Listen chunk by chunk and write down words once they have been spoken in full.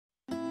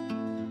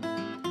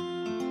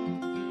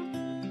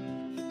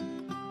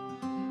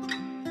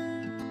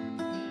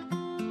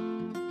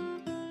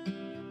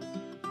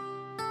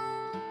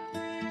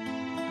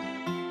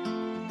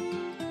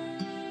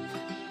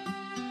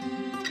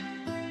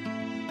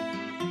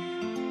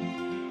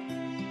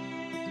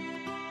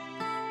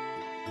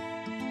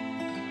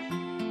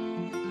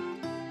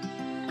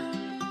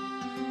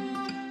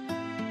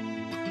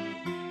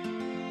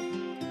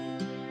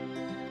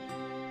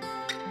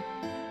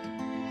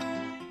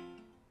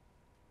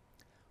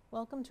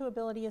Welcome to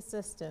Ability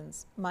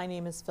Assistance. My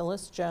name is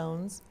Phyllis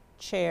Jones,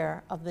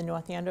 Chair of the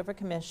North Andover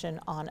Commission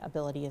on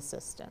Ability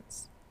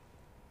Assistance.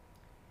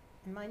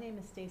 And my name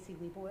is Stacey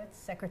Leibowitz,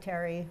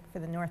 Secretary for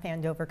the North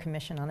Andover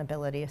Commission on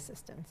Ability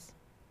Assistance.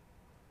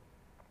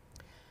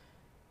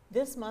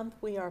 This month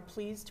we are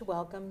pleased to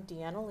welcome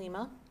Deanna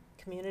Lima,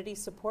 Community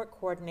Support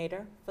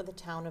Coordinator for the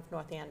Town of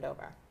North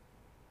Andover.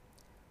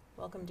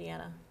 Welcome,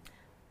 Deanna.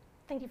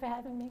 Thank you for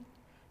having me.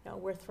 No,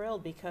 we're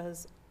thrilled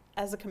because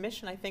as a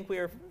commission, I think we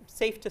are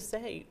safe to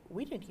say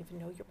we didn't even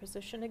know your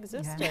position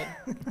existed.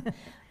 Yeah.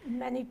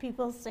 Many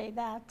people say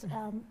that,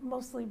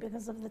 mostly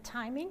because of the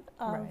timing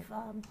of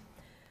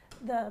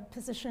the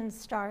position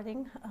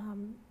starting.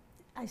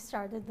 I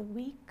started the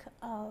week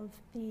of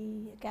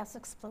the gas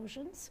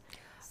explosions.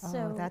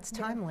 So that's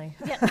timely,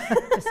 yeah.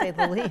 to say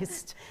the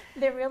least.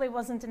 There really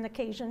wasn't an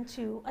occasion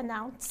to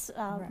announce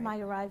my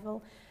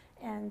arrival.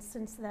 And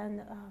since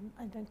then,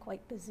 I've been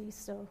quite busy,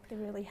 so there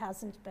really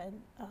hasn't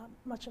been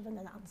much of an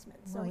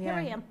announcement. So Well, here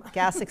I am.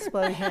 Gas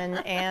explosion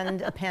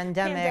and a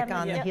pandemic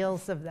on the Yep.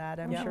 heels of that.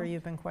 I'm Yep. sure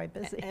you've been quite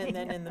busy. And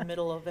then in the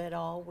middle of it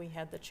all, we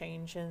had the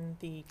change in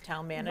the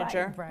town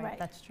manager. Right,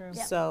 that's true.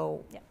 Yep.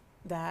 So Yep.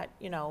 that,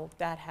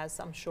 that has,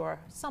 I'm sure,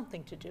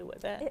 something to do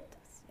with it. It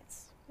does,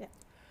 yes. Yeah.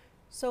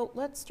 So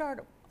let's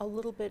start a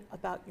little bit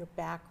about your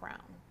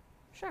background.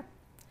 Sure.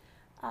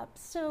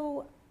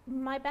 So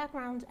my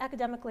background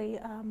academically,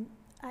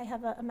 I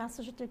have a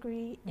master's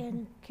degree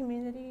in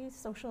community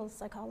social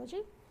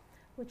psychology,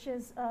 which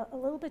is a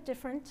little bit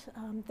different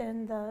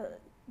than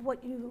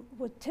what you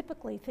would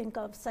typically think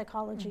of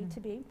psychology to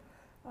be.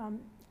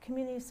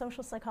 Community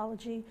social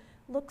psychology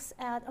looks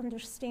at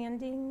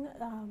understanding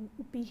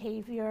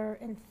behavior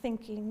and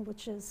thinking,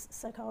 which is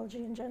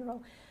psychology in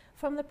general,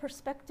 from the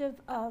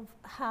perspective of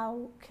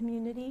how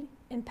community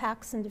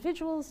impacts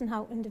individuals and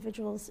how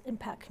individuals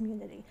impact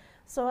community.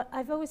 So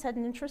I've always had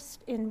an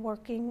interest in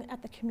working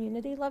at the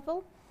community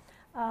level,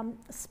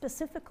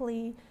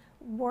 specifically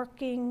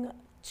working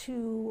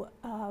to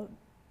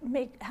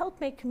help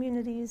make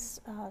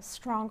communities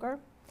stronger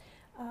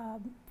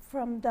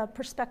from the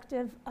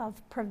perspective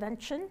of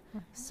prevention.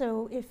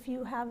 So if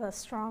you have a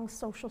strong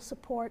social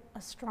support,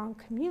 a strong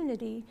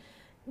community,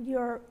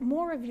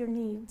 more of your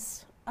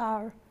needs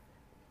are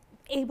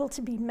able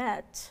to be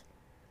met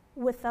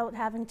without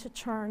having to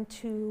turn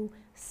to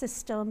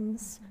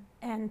systems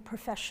and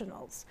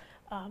professionals.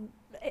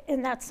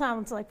 And that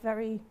sounds like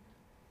very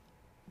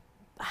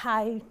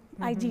high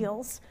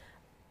ideals,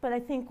 but I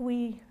think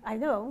I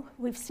know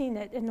we've seen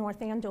it in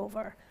North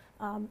Andover,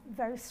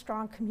 very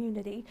strong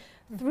community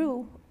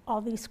through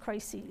all these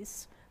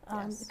crises.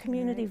 The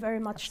community very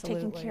much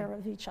taking care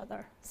of each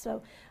other.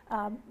 So,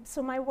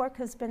 so my work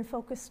has been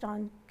focused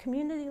on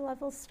community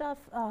level stuff.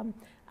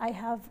 I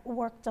have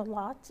worked a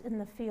lot in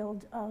the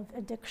field of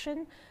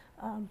addiction,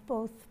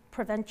 both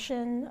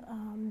prevention,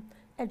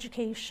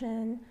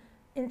 education,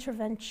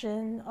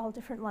 intervention, all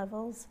different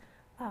levels.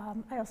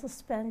 I also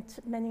spent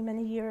many,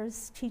 many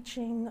years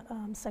teaching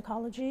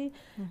psychology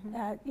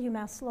at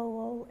UMass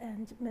Lowell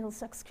and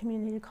Middlesex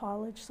Community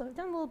College. So I've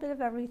done a little bit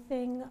of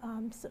everything.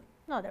 So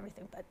not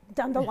everything, but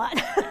done a lot.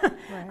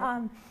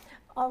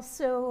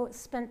 Also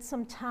spent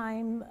some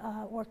time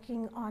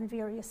working on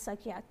various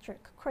psychiatric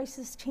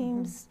crisis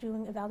teams,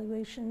 doing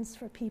evaluations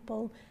for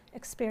people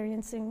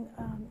experiencing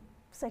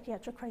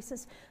psychiatric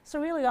crisis. So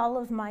really all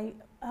of my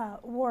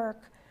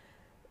work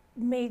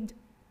made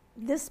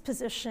this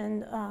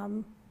position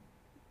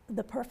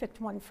the perfect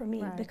one for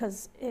me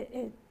because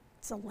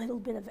it's a little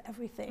bit of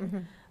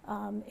everything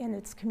and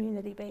it's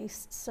community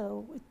based,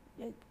 so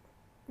it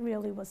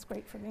really was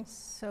great for me.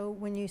 So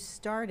when you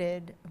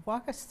started,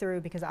 walk us through,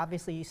 because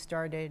obviously you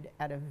started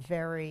at a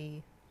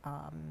very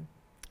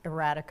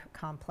erratic,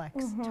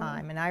 complex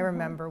time, and I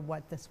remember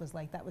what this was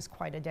like. That was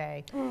quite a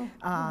day.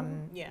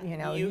 You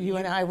know, you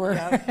and I were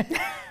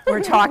were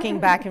talking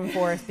back and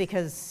forth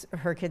because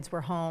her kids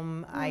were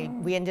home.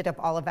 We ended up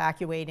all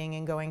evacuating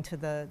and going to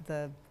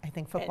the I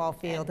think football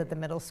field at the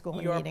middle school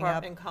and meeting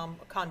up. Your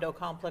apartment condo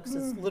complex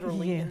is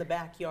literally in the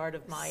backyard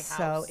of my house.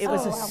 So it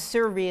was a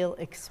surreal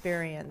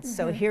experience.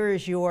 So here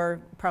is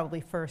your probably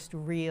first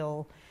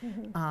real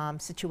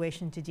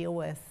situation to deal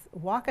with.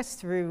 Walk us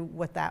through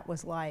what that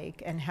was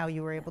like and how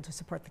you were able to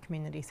support the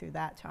community through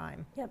that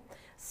time. Yep.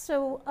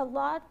 So a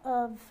lot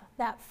of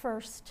that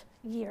first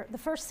year, the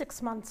first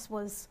 6 months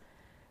was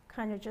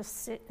kind of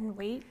just sit and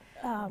wait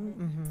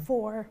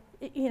for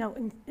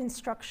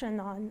instruction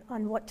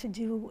on what to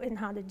do and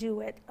how to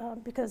do it,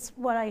 because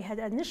what I had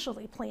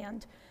initially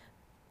planned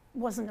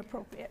wasn't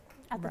appropriate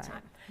at the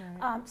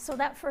time. So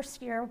that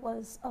first year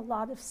was a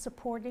lot of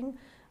supporting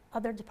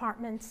other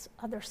departments,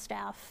 other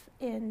staff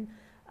in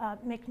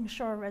making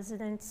sure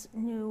residents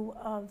knew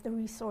of the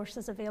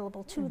resources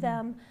available to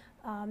them,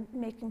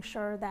 making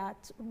sure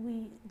that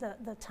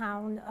the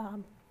town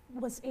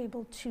was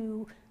able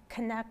to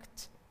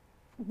connect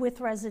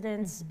with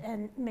residents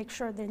and make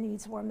sure their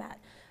needs were met.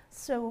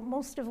 So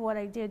most of what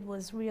I did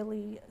was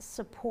really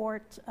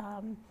support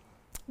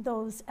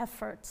those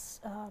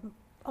efforts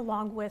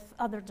along with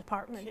other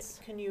departments.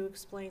 Can you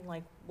explain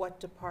like what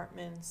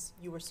departments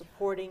you were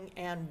supporting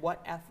and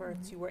what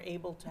efforts you were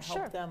able to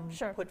help them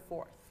put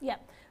forth? Yeah.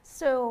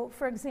 So,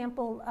 for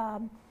example,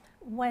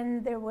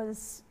 when there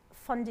was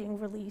funding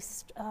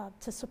released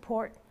to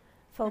support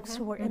folks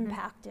who were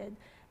impacted,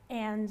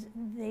 and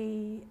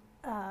the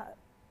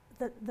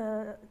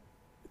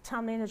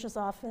town manager's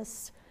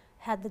office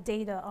had the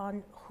data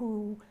on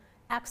who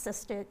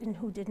accessed it and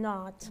who did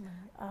not,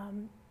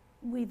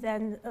 we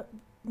then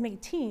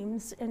made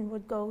teams and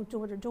would go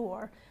door to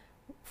door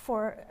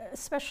for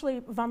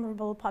especially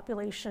vulnerable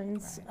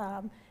populations,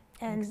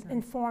 and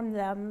inform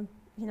them,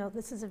 you know,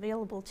 this is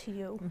available to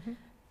you.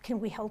 Can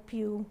we help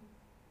you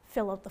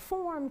fill out the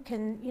form?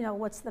 Can, you know,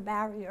 what's the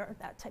barrier,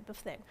 that type of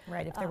thing.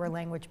 Right, if there were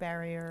language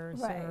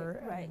barriers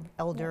or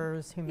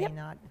elders who may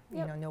not,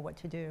 you know what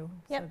to do.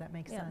 So that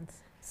makes sense.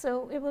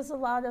 So it was a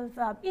lot of,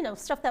 you know,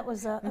 stuff that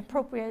was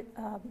appropriate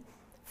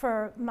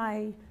for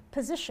my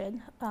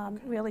position,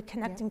 really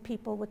connecting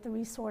people with the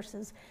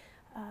resources.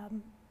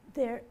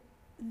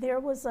 There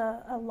was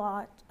a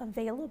lot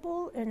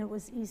available, and it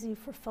was easy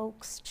for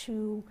folks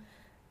to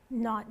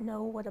not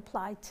know what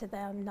applied to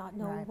them, not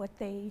know what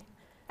they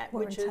were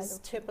which entitled is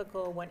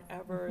typical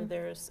whenever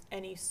there's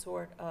any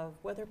sort of,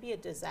 whether it be a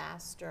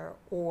disaster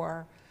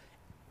or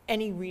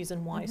any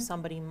reason why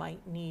somebody might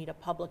need a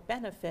public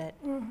benefit.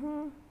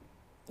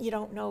 You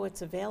don't know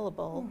it's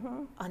available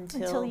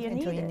until you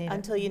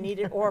need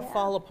it, or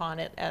fall upon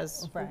it,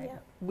 as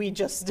we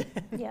just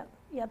did.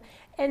 Yeah.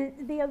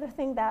 And the other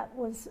thing that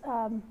was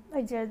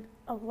I did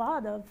a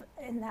lot of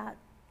in that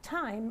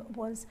time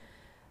was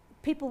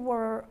people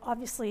were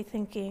obviously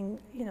thinking,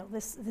 you know,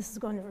 this is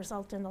going to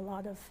result in a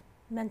lot of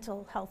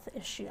mental health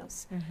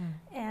issues.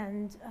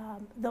 And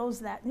those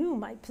that knew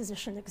my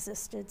position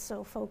existed,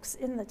 so folks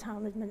in the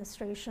town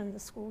administration, the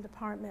school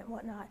department,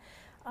 whatnot,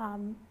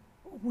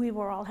 we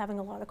were all having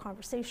a lot of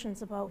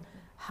conversations about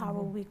how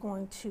are we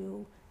going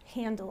to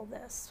handle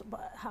this,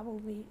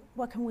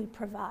 what can we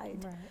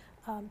provide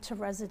to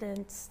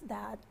residents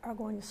that are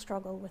going to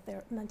struggle with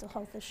their mental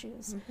health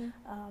issues.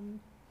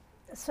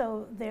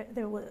 So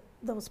there were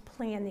those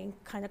planning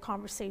kind of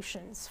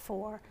conversations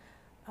for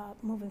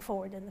moving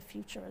forward in the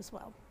future as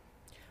well.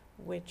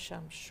 Which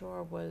I'm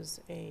sure was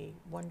a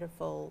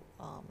wonderful,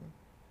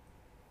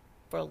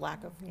 for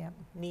lack of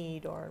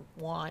need or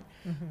want,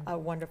 a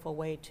wonderful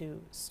way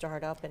to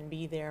start up and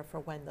be there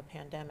for when the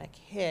pandemic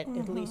hit.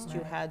 At least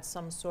you had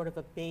some sort of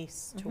a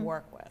base to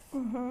work with.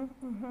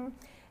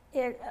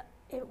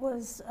 It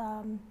was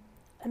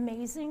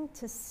amazing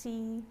to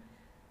see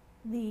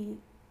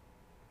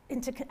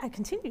I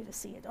continue to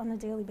see it on a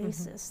daily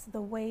basis,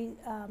 the way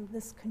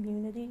this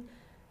community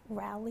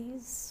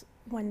rallies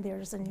when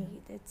there's a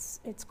need.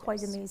 It's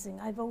quite amazing.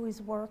 I've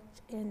always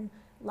worked in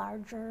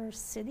larger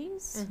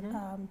cities,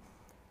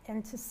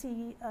 and to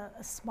see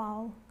a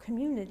small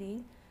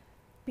community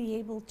be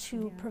able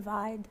to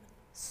provide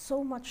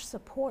so much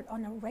support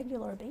on a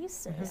regular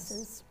basis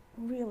is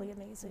really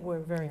amazing. We're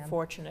very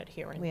fortunate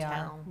here in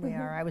town. We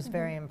are. I was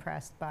very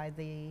impressed by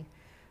the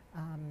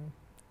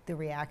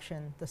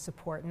reaction, the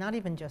support, not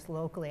even just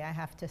locally, I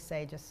have to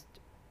say, just,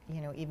 you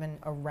know, even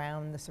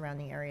around the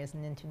surrounding areas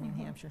and into New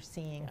Hampshire,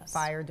 seeing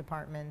fire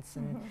departments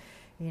and,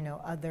 you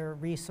know, other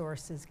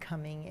resources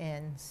coming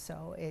in.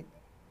 So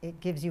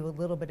it gives you a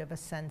little bit of a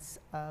sense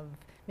of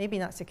maybe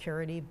not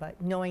security, but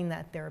knowing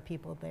that there are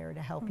people there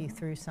to help you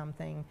through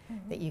something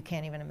that you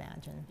can't even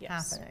imagine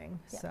happening.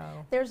 So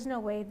there's no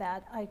way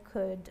that I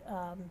could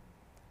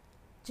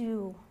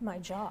do my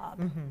job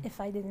if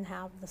I didn't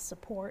have the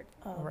support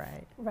of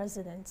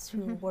residents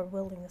who were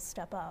willing to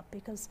step up,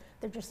 because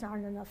there just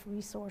aren't enough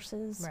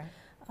resources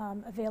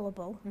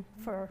available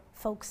for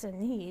folks in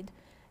need.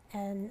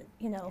 And,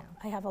 you know,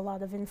 I have a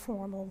lot of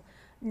informal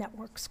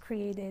networks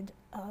created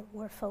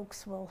where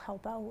folks will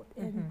help out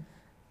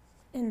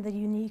in the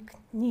unique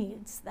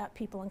needs that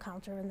people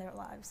encounter in their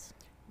lives.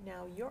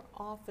 Now, your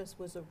office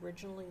was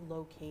originally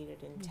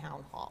located in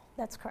Town Hall.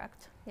 That's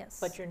correct, yes.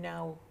 But you're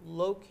now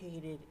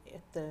located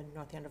at the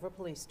North Andover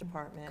Police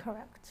Department.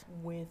 Correct.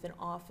 With an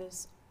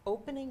office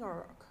opening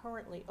or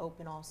currently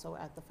open also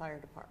at the fire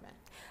department?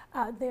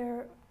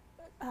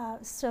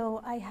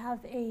 So I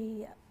have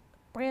a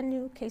brand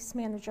new case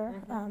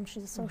manager.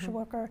 She's a social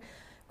worker,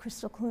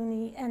 Crystal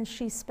Clooney, and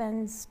she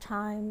spends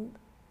time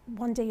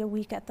 1 day a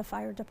week at the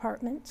fire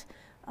department.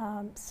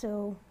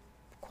 So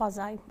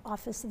quasi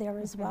office there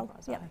as well.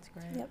 That's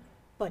great.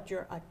 But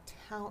you're a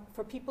town,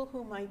 for people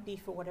who might be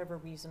for whatever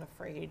reason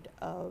afraid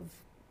of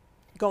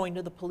going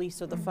to the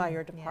police or the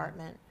fire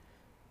department,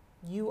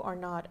 you are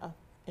not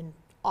an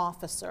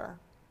officer,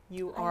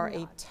 you are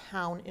a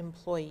town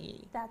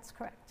employee. That's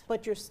correct.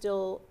 But you're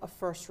still a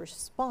first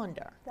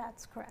responder.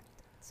 That's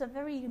correct. It's a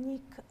very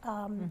unique,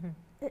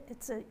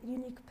 it's a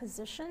unique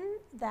position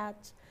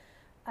that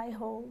I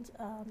hold,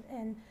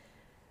 and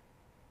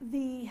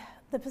the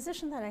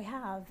position that I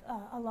have,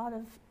 a lot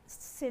of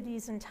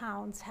cities and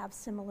towns have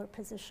similar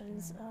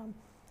positions.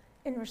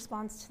 in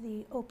response to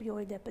the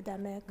opioid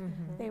epidemic,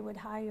 they would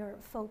hire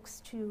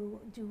folks to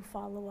do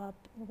follow-up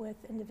with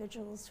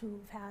individuals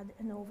who've had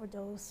an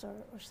overdose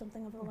or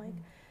something of the like.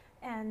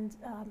 And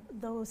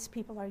those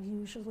people are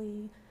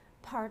usually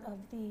part of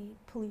the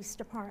police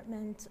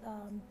department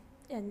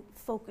and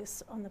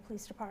focus on the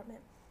police department.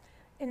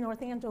 In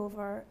North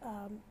Andover,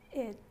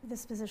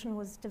 this position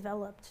was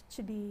developed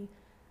to be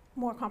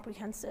more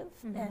comprehensive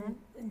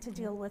and to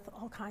deal with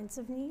all kinds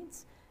of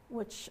needs,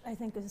 which I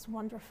think is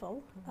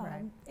wonderful,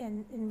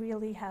 and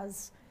really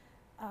has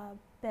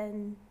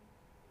been,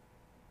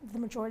 the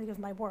majority of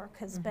my work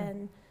has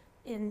been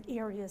in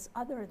areas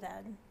other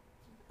than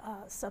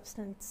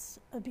substance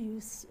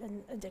abuse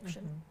and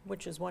addiction.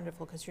 Which is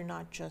wonderful, because you're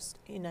not just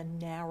in a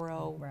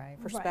narrow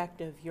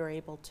perspective, you're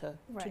able to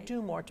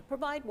do more, to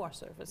provide more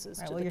services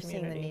to the community. You're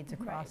seeing the needs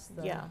across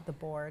the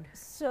board.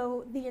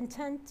 So the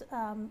intent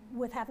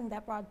with having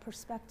that broad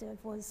perspective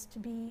was to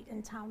be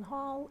in town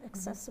hall,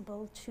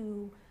 accessible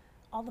to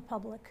all the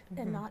public,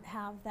 and not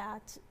have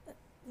that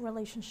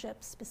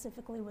relationship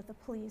specifically with the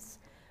police.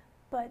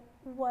 But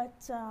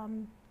what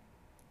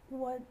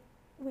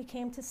we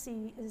came to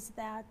see is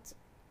that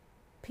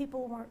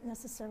people weren't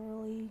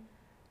necessarily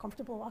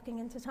comfortable walking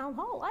into town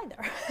hall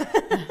either.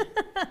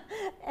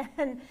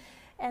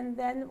 and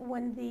then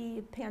when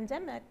the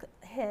pandemic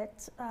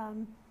hit,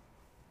 town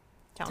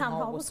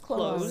hall was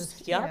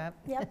closed. Yep.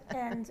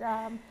 And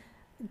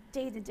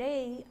day to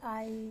day,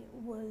 I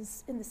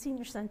was in the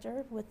senior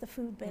center with the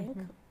food bank,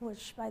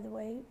 which, by the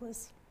way,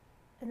 was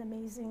an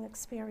amazing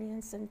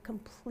experience and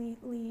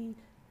completely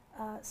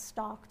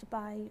stocked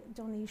by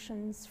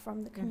donations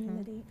from the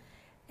community.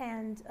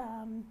 And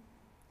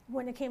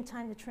when it came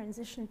time to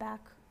transition back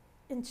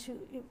into,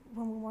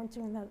 when we weren't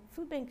doing the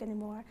food bank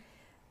anymore,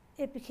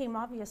 it became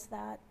obvious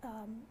that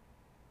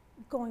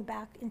going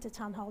back into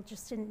town hall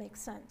just didn't make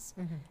sense.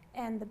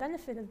 And the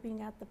benefit of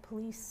being at the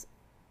police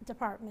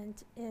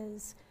department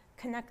is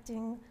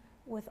connecting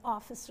with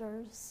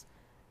officers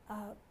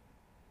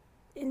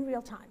in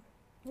real time,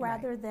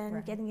 rather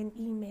than getting an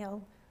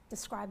email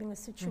describing a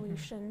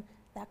situation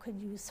that could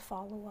use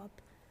follow-up.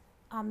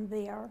 I'm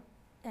there,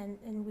 and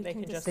we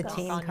can discuss. The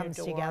team comes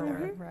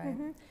together,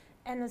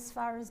 And as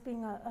far as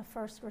being a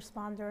first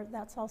responder,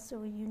 that's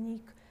also a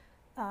unique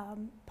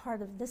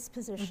part of this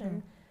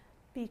position,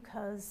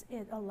 because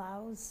it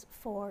allows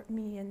for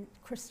me and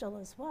Crystal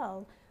as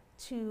well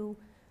to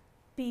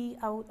be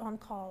out on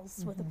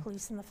calls with the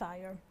police and the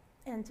fire,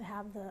 and to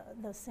have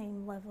the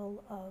same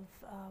level of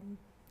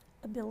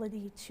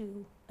ability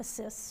to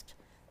assist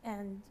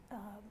and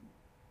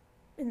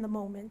in the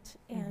moment,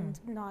 and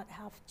not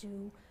have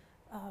to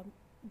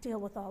deal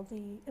with all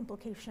the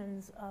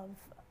implications of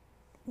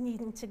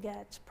needing to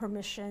get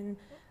permission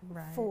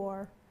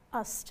for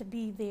us to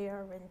be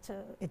there and to...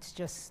 It's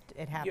just,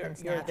 it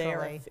happens you're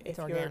naturally. There if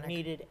you're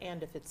needed,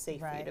 and if it's safe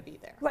for you to be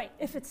there. Right,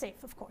 if it's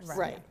safe, of course.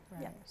 Right.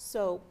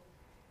 So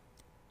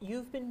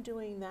you've been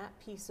doing that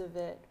piece of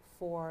it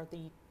for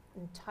the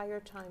entire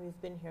time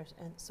you've been here,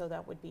 and so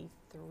that would be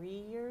 3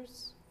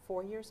 years,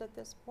 4 years at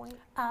this point?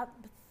 A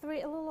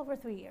little over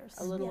 3 years.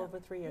 A little over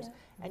 3 years.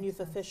 And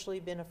you've officially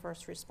been a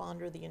first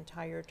responder the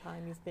entire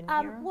time you've been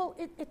here? Well,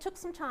 it took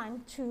some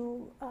time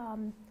to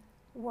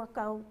work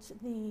out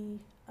the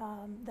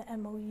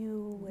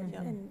MOU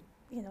and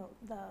you know,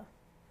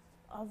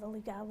 all the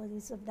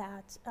legalities of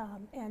that,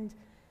 and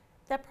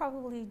that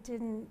probably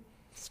didn't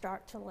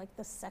start till like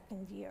the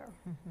second year.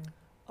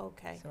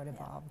 Okay. So it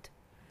evolved.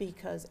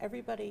 Because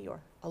everybody, or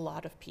a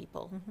lot of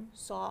people,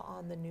 saw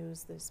on the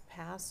news this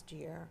past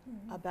year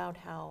about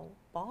how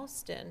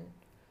Boston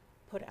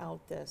put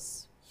out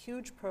this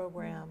huge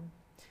program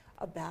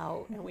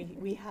about, and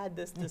we had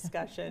this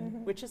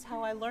discussion, which is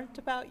how I learned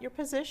about your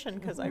position,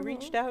 because I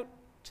reached out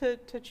to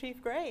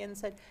Chief Gray and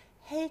said,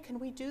 hey, can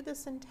we do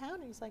this in town?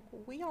 And he's like,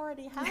 well, we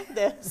already have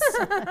this.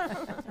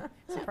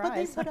 But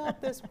they put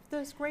out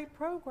this great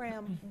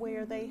program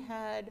where they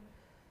had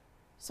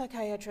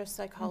psychiatrists,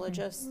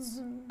 psychologists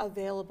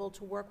available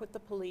to work with the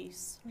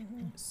police,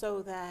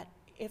 so that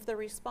if they're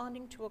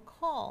responding to a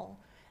call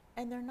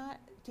and they're not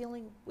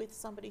dealing with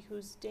somebody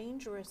who's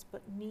dangerous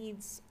but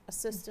needs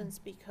assistance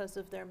because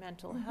of their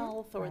mental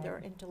health or their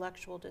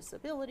intellectual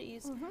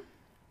disabilities,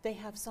 they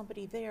have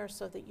somebody there,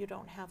 so that you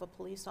don't have a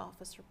police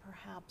officer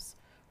perhaps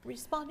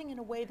responding in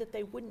a way that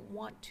they wouldn't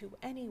want to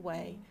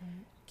anyway,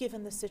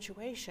 given the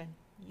situation.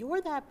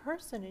 You're that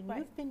person, and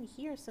you've been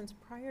here since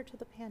prior to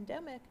the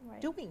pandemic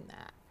doing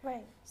that.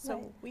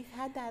 So we've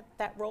had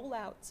that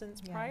rollout since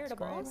prior to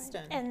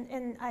Boston.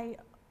 And I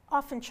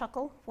often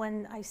chuckle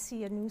when I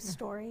see a news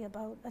story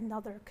about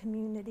another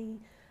community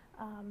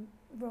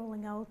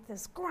rolling out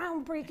this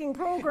groundbreaking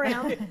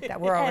program that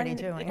we're already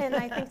doing. And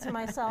I think to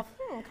myself,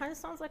 kind of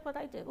sounds like what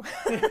I do.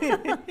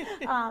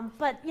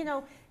 But you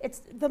know,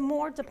 it's the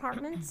more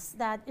departments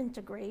that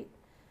integrate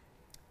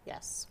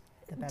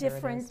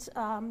different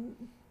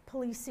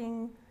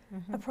policing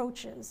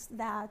approaches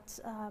that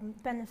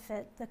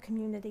benefit the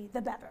community,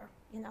 the better,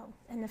 you know.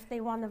 And if they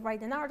want to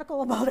write an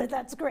article about it,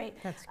 that's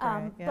great. That's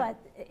great, But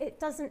it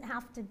doesn't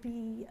have to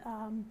be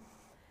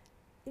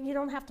you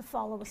don't have to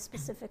follow a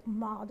specific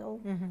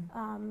model.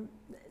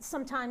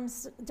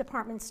 Sometimes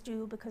departments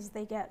do because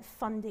they get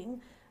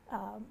funding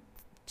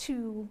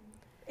to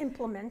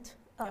implement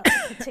a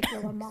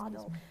particular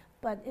model.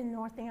 But in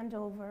North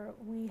Andover,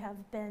 we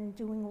have been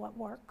doing what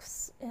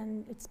works,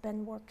 and it's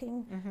been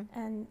working,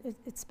 and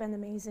it's been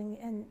amazing.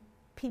 And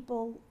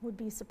people would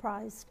be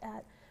surprised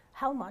at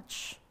how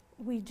much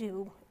we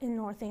do in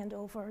North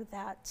Andover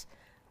that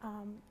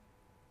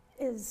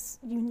is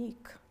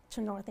unique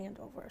to North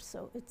Andover.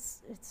 So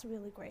it's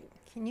really great.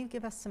 Can you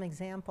give us some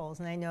examples?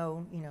 And I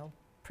know, you know,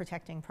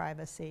 protecting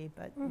privacy,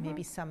 but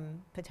maybe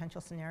some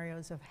potential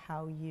scenarios of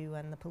how you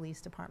and the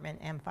police department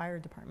and fire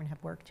department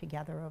have worked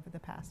together over the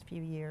past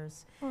few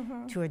years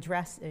to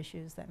address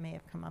issues that may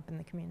have come up in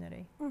the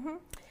community.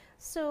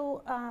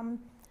 So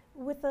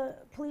with the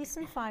police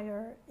and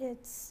fire,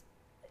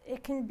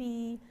 it can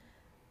be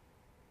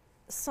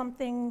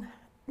something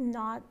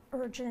not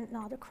urgent,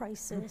 not a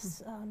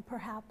crisis.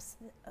 Perhaps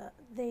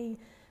they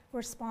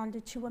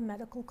responded to a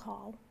medical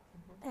call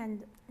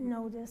and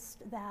noticed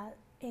that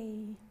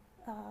a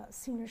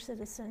senior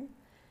citizen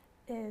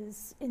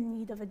is in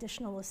need of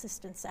additional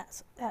assistance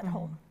at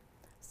home.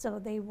 So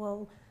they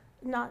will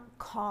not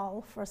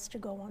call for us to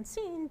go on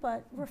scene,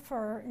 but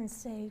refer and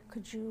say,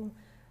 could you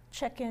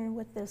check in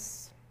with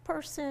this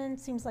person?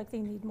 Seems like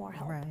they need more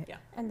help. Right. Yeah.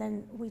 And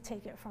then we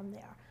take it from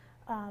there.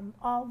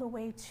 All the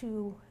way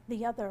to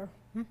the other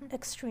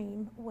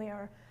extreme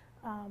where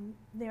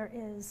there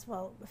is,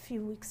 well, a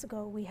few weeks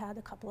ago we had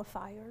a couple of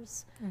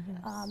fires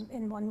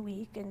in 1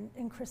 week,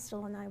 and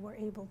Crystal and I were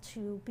able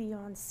to be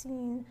on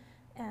scene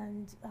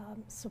and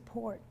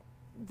support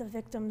the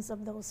victims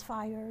of those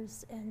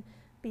fires and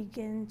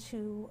begin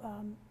to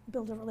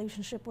build a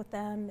relationship with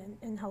them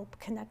and help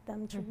connect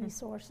them to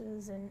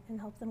resources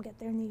and help them get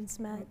their needs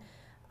met.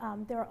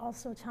 There are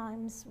also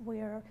times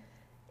where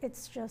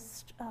it's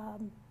just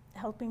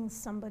helping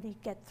somebody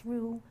get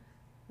through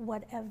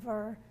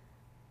whatever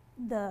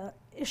the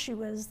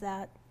issue is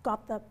that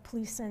got the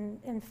police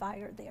and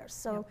fire there.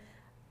 So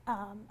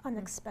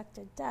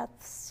unexpected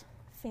deaths,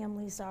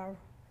 families are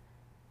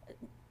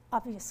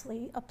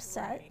obviously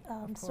upset.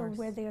 So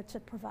we're there to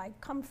provide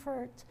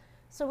comfort.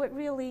 So it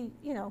really,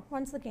 you know,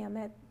 runs the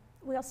gamut.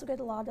 We also get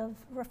a lot of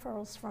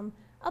referrals from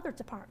other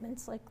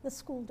departments, like the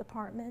school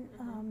department.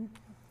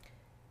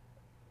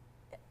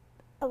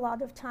 A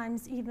lot of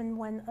times, even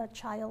when a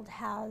child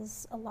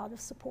has a lot of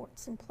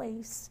supports in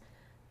place,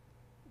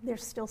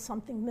 there's still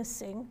something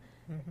missing.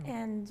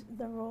 And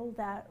the role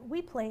that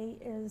we play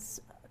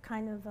is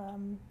kind of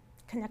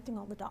connecting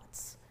all the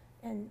dots.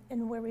 And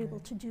we're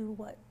able to do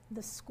what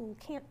the school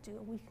can't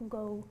do. We can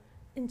go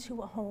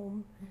into a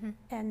home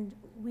and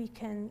we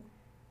can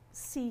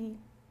see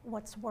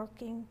what's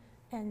working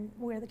and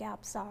where the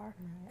gaps are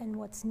and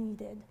what's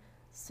needed.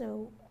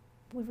 So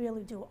we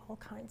really do all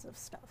kinds of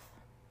stuff.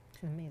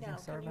 Amazing Now,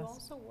 service. can you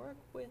also work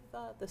with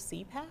the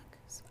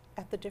CPACs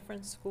at the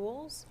different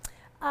schools?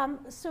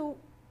 So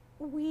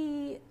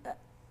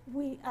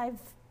I've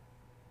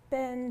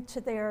been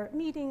to their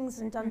meetings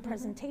and done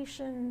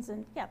presentations,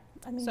 and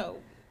I mean.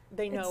 So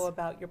they know it's-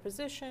 about your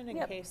position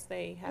in case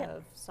they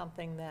have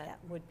something that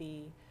would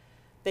be,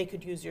 they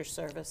could use your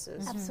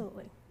services.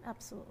 Absolutely,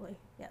 absolutely,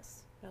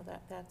 yes. No,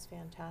 that's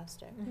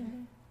fantastic.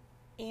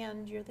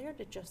 And you're there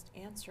to just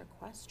answer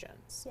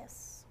questions.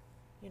 Yes.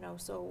 You know,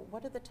 so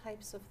what are the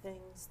types of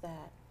things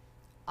that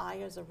I,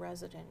 as a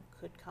resident,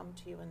 could come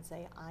to you and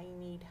say, I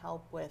need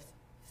help with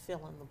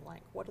fill in the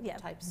blank? What are the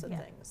types of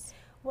things?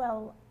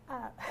 Well,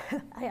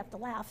 I have to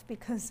laugh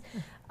because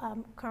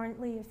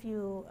currently if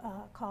you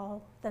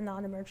call the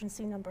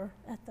non-emergency number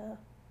at the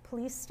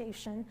police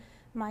station,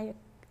 my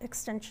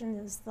extension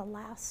is the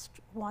last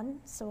one,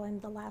 so I'm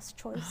the last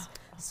choice.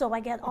 So I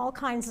get all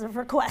kinds of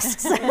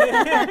requests.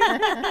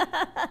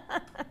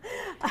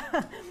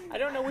 I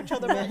don't know which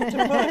other button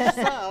to push,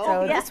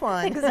 So this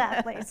one.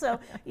 Exactly. So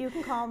you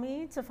can call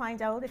me to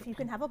find out if you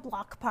can have a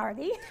block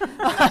party,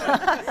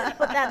 but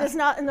that is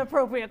not an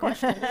appropriate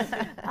question.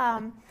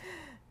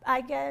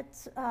 I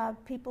get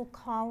people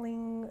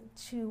calling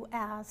to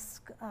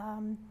ask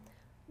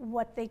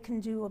what they can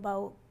do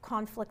about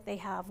conflict they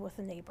have with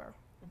a neighbor.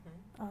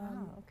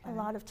 A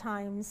lot of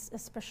times,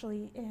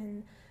 especially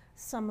in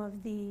some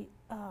of the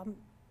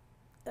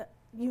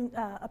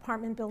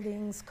apartment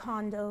buildings,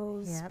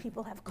 condos,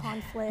 people have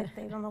conflict,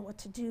 they don't know what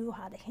to do,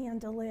 how to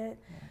handle it.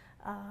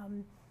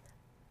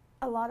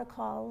 A lot of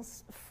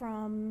calls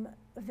from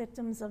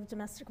victims of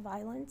domestic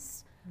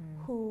violence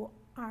who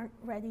aren't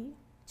ready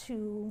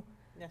to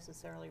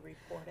necessarily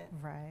report it.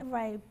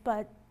 right,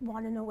 but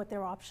want to know what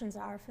their options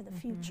are for the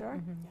future.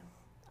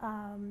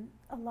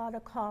 A lot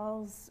of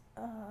calls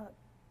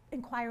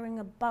inquiring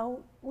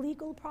about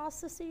legal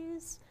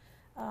processes,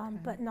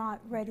 but not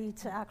ready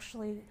to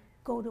actually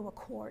go to a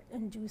court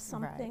and do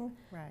something.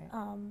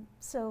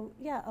 So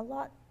yeah, a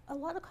lot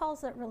of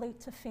calls that relate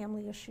to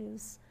family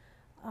issues.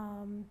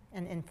 And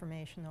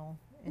informational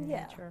in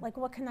nature. Like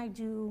what can I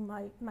do?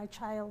 My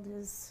child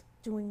is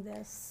doing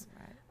this.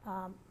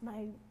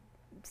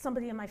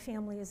 Somebody in my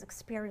family is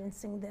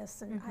experiencing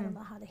this, and I don't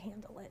know how to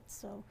handle it.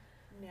 So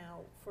Now,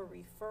 for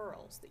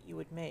referrals that you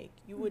would make,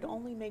 you would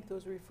only make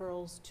those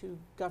referrals to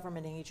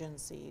government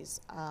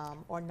agencies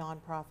or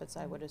nonprofits,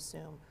 I would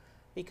assume,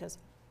 because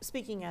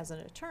speaking as an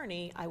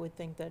attorney, I would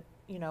think that,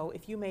 you know,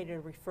 if you made a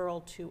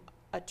referral to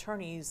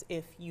attorneys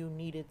if you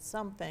needed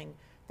something,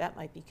 that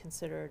might be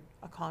considered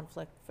a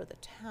conflict for the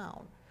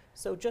town.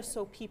 So just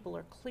so people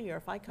are clear,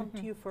 if I come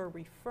to you for a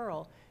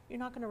referral, you're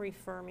not going to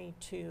refer me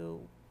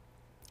to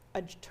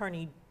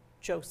Attorney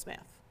Joe Smith.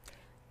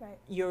 Right.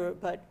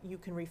 But you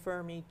can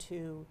refer me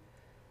to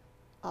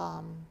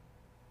Or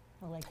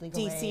like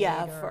legal aid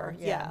DCF or,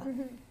 yeah.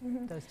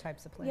 those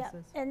types of Yeah,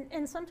 places.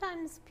 and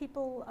sometimes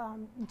people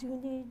do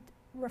need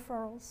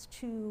referrals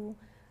to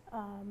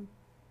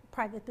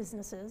private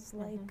businesses,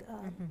 like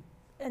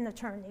an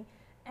attorney.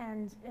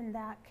 And in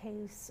that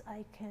case,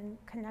 I can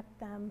connect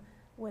them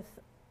with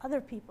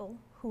other people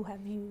who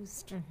have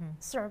used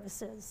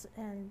services,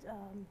 and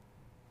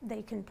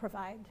they can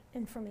provide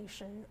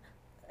information.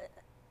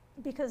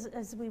 Because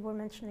as we were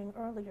mentioning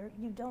earlier,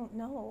 you don't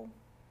know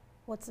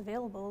what's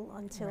available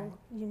until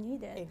you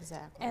need it.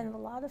 Exactly. And a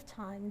lot of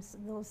times,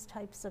 those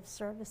types of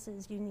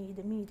services you need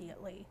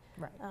immediately,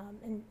 Right.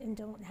 and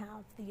don't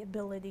have the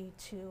ability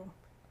to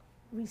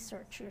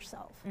research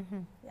yourself.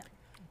 Yeah.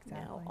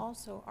 Exactly. Now,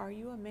 also, are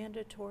you a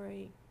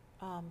mandatory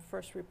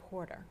first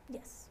reporter?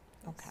 Yes.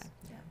 Okay.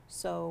 Yeah.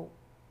 So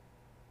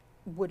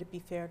would it be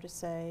fair to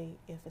say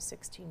if a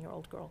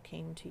 16-year-old girl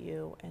came to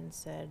you and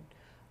said,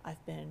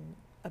 I've been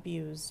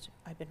abused,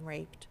 I've been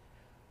raped,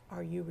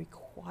 are you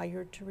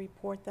required to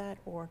report that,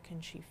 or can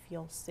she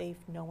feel safe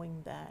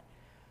knowing that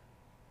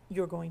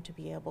you're going to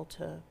be able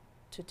to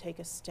take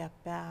a step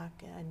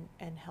back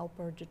and help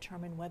her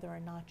determine whether or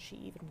not she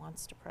even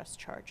wants to press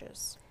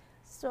charges?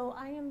 So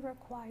I am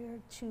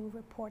required to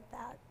report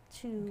that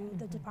to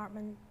the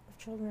Department of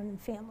Children and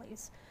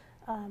Families,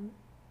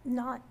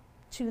 not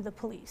to the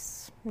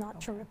police, not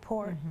to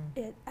report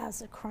it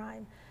as a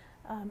crime.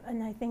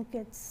 And I think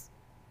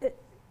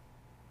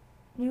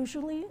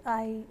usually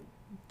I'm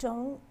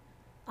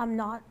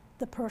not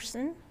the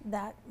person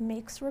that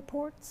makes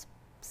reports,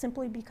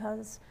 simply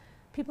because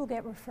people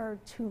get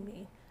referred to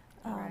me.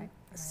 Right.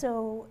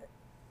 So,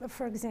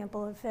 for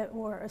example, if it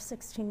were a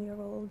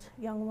 16-year-old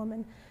young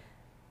woman,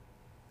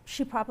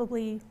 she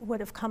probably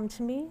would have come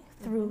to me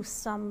through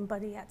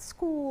somebody at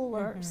school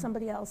or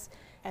somebody else.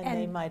 And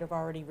they might have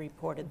already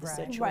reported the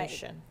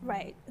situation.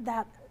 Right.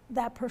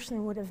 That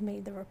person would have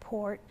made the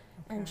report,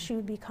 and she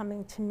would be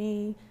coming to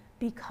me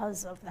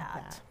because of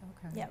that.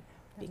 Okay. Yep.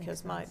 That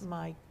Because makes sense.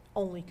 my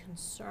only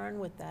concern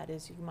with that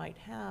is you might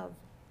have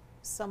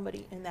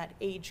somebody in that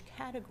age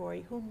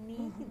category who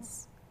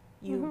needs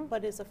you,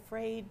 but is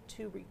afraid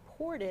to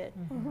report it.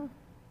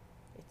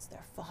 It's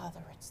their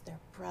father, it's their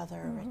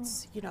brother,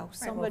 it's, you know, Right, well,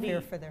 somebody.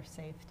 fear for their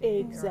safety.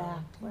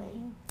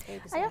 Exactly.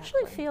 I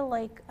actually feel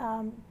like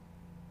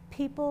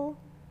people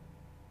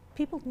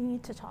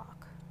need to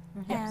talk,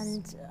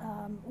 and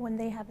when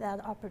they have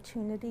that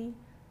opportunity,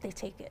 they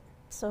take it.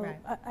 So Right.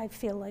 I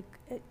feel like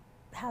it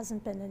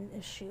hasn't been an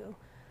issue.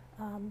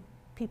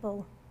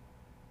 People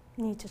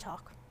need to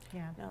talk.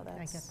 Yeah, No,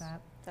 I get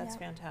that. That's Yeah.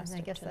 fantastic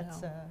And I guess to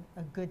that's know.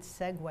 a good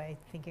segue,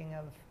 thinking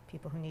of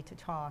people who need to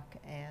talk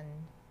and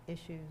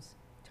issues,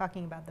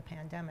 talking about the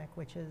pandemic,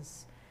 which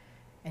is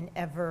an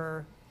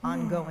ever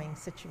ongoing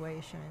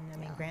situation. I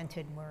mean, Yeah.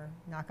 granted, we're,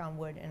 knock on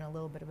wood, in a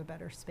little bit of a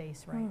better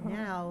space right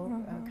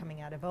now,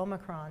 coming out of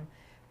Omicron,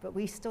 but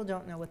we still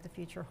don't know what the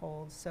future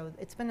holds. So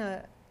it's been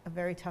a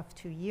very tough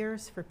 2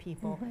 years for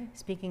people.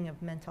 Speaking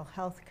of mental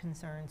health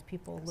concerns,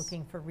 people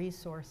looking for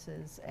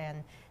resources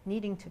and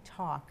needing to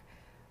talk.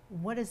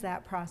 What has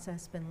that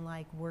process been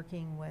like,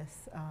 working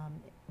with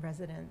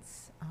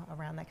residents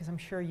around that? Because I'm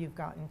sure you've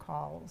gotten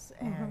calls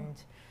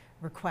and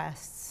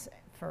requests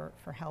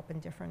for help in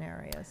different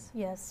areas.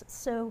 Yes,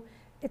 so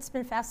it's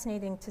been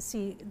fascinating to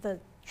see the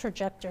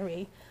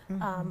trajectory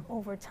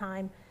over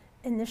time.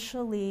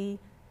 Initially,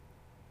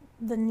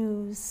 the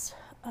news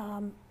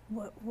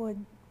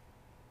would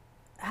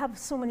have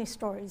so many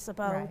stories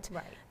about,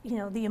 you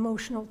know, the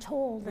emotional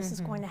toll this is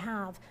going to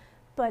have,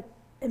 but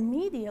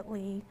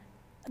immediately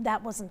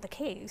that wasn't the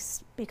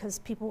case, because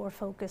people were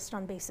focused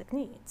on basic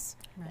needs.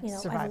 Right. You know,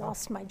 I've Survival.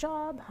 lost my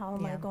job, how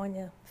am I Yeah. going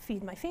to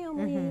feed my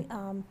family?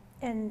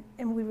 And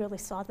we really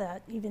saw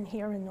that even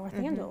here in North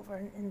Andover,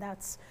 and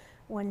that's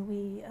when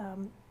we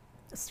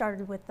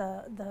started with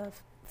the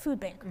food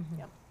bank.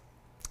 Yep.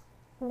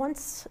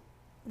 Once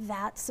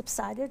that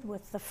subsided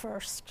with the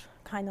first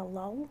kind of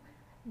lull,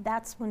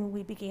 that's when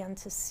we began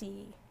to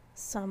see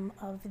some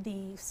of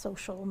the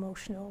social,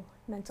 emotional,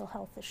 mental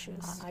health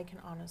issues. I can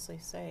honestly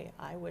say,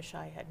 I wish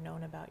I had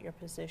known about your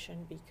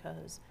position,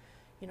 because,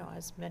 you know,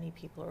 as many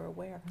people are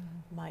aware,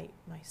 my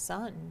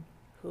son,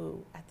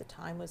 who at the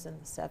time was in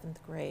the 7th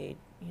grade,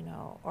 you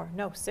know, or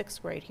no,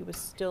 6th grade, he was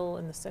still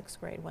in the 6th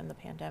grade when the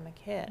pandemic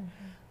hit.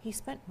 He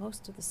spent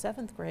most of the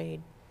 7th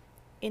grade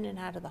in and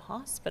out of the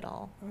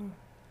hospital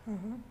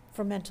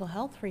for mental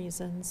health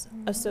reasons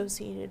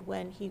associated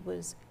when he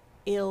was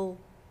ill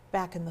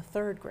back in the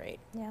 3rd grade.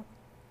 Yeah,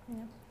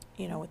 yeah.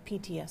 You know, with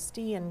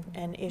PTSD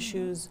and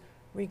issues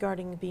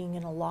regarding being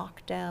in a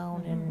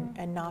lockdown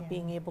and not Yeah.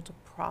 being able to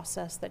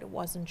process that it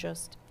wasn't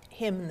just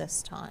him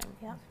this time.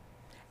 Yeah.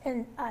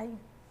 And I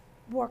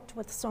worked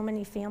with so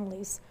many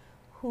families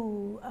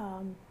who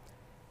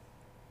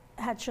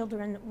had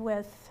children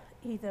with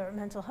either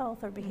mental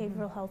health or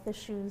behavioral health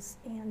issues,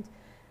 and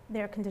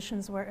their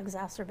conditions were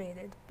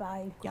exacerbated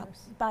by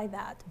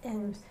that.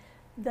 And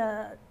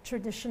the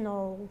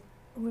traditional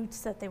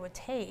routes that they would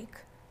take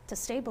to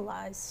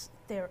stabilize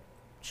their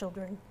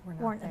children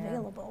weren't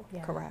available.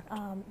 Yeah. Correct.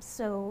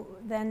 So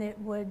then it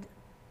would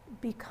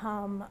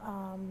become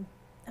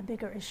a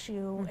bigger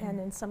issue, and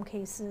in some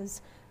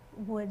cases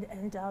would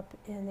end up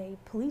in a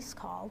police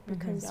call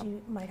because Yep.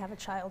 you might have a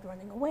child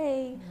running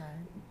away.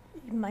 Right.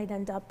 You might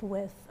end up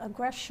with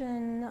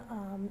aggression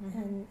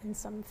and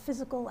some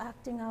physical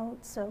acting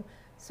out. So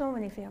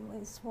many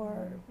families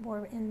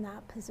were in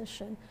that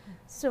position.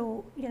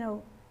 So, you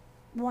know,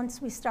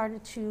 once we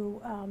started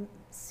to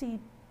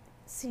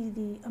see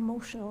the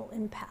emotional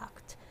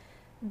impact,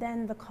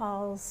 then the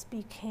calls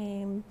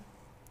became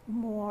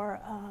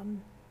more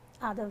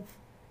out of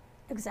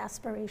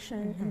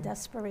exasperation and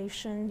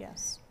desperation.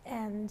 Yes.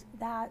 And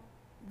that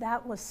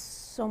was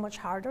so much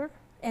harder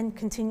and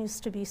continues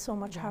to be so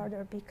much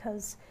harder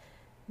because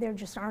there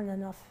just aren't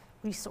enough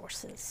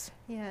resources.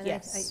 Yeah, and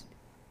Yes.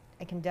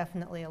 I can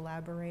definitely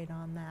elaborate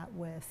on that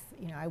with,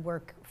 you know, I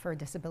work for a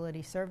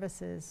disability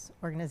services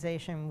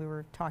organization. We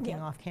were talking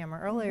off camera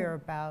earlier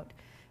about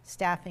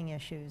staffing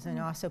issues and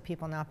also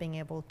people not being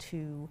able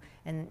to,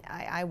 and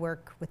I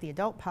work with the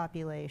adult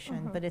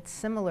population, but it's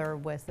similar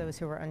with those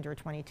who are under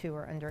 22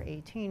 or under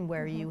 18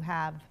 where you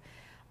have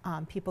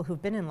people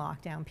who've been in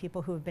lockdown,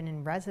 people who have been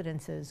in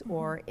residences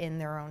or in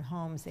their own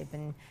homes.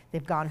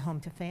 They've gone home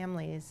to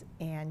families,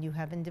 and you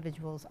have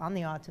individuals on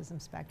the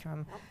autism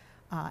spectrum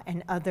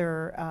and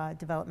other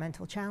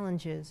developmental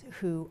challenges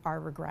who are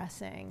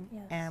regressing.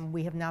 Yes. And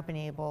we have not been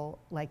able,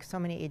 like so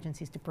many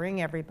agencies, to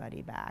bring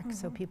everybody back.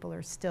 So people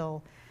are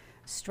still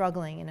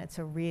struggling, and it's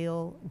a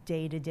real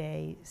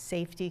day-to-day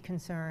safety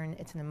concern.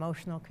 It's an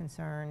emotional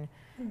concern.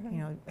 You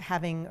know,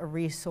 having a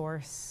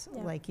resource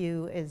like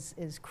you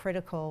is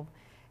critical.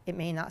 It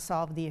may not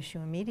solve the issue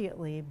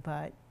immediately,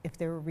 but if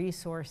there are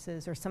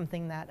resources or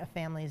something that a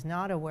family is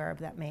not aware of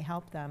that may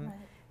help them,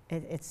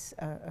 it's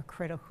a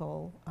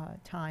critical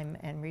time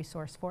and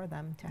resource for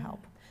them to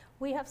help.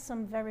 We have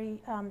some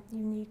very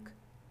unique,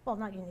 well,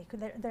 not unique,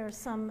 there are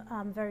some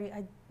very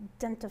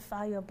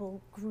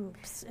identifiable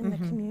groups in the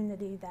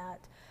community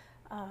that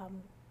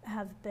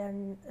have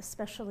been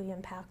especially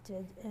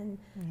impacted, and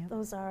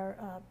those are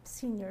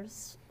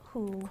seniors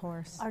who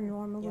are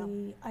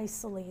normally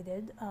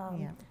isolated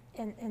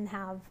and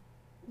have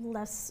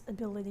less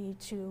ability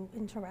to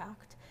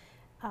interact.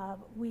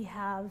 We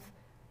have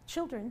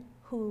children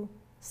who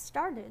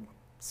started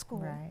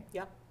school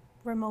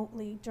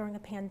remotely during a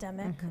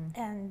pandemic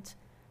and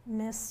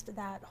missed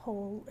that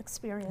whole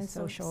experience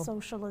of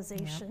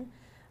socialization.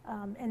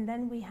 And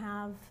then we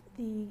have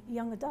the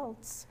young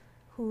adults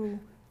who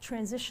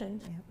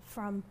transitioned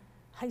from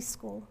high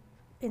school,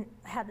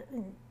 had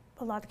in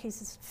a lot of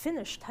cases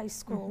finished high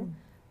school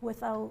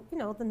without, you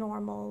know, the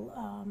normal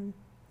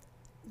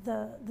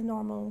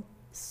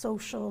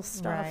social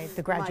stuff. Right,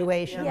 the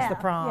graduations, the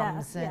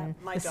proms, and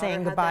My the daughter saying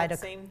had goodbye that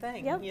to same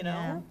thing, Yep. you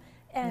know?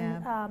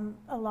 And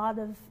a lot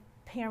of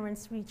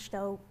parents reached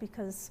out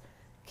because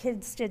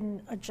kids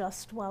didn't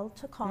adjust well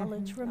to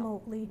college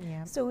remotely.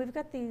 So we've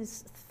got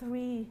these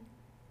three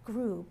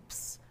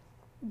groups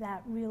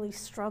that really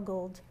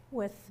struggled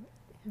with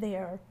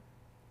their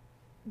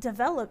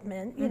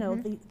development, you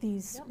know,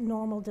 these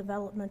normal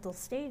developmental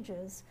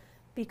stages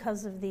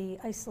because of the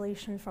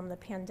isolation from the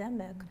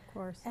pandemic. Of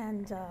course.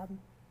 And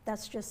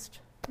that's just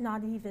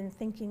not even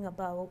thinking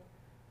about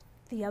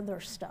the other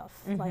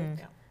stuff, like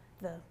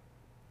the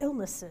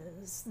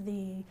illnesses,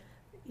 the,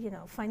 you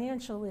know,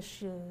 financial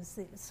issues.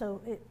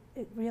 So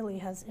it really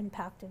has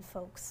impacted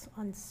folks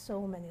on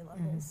so many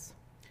levels.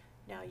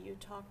 Now, you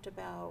talked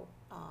about,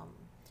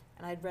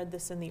 and I'd read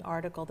this in the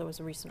article, there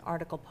was a recent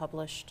article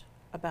published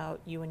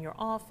about you and your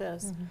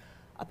office,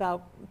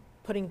 about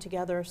putting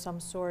together some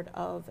sort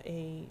of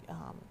a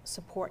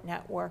support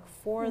network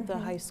for the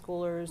high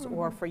schoolers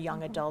or for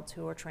young adults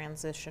who are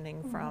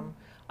transitioning from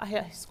a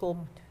high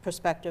school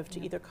perspective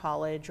to either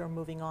college or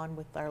moving on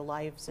with their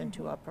lives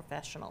into a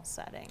professional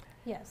setting.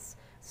 Yes.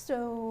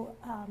 So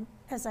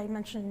as I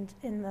mentioned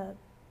in the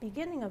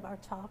beginning of our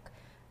talk,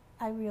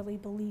 I really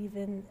believe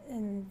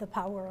in the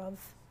power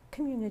of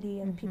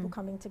community and people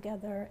coming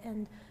together,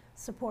 and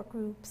support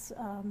groups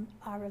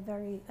are a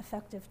very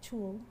effective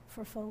tool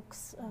for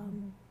folks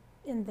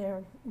in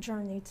their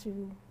journey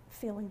to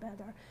feeling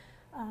better.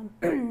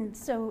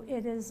 So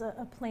it is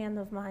a plan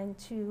of mine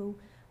to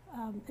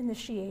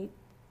initiate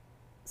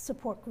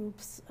support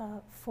groups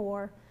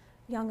for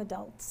young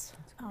adults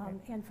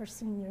and for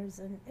seniors,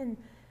 and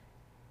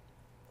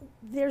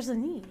there's a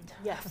need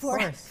for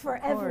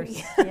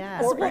every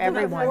or for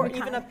everyone, or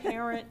even a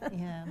parent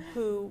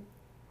who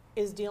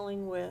is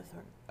dealing with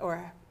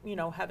or, you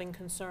know, having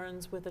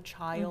concerns with a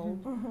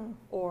child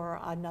or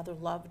another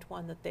loved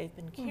one that they've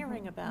been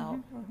caring about,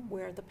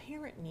 where the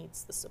parent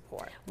needs the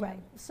support. Right.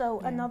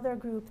 So Yeah. another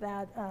group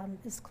that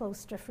is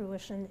close to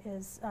fruition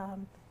is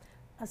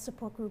a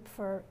support group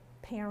for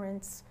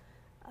parents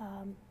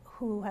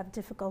who have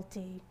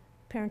difficulty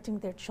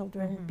parenting their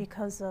children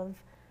because of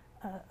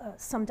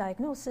some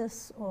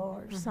diagnosis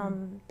or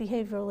some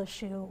behavioral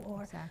issue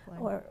or Exactly.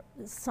 or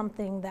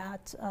something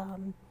that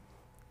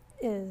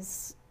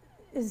is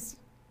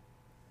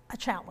a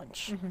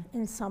challenge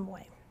in some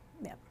way.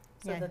 Yeah.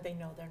 So Yeah. that they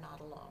know they're not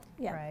alone.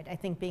 Yeah. Right. I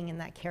think being in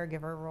that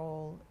caregiver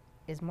role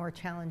is more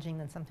challenging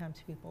than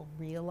sometimes people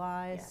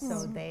realize. Yes.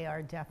 So they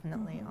are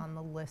definitely on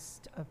the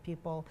list of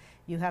people.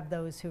 You have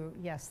those who,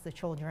 yes, the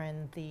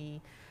children, the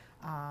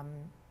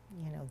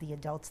you know, the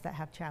adults that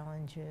have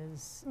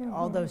challenges,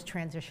 all those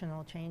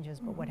transitional changes,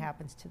 but what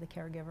happens to the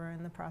caregiver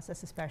in the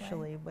process,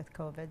 especially with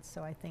COVID.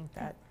 So I think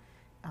that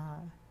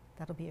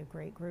that'll be a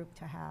great group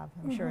to have.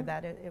 I'm sure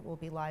that it will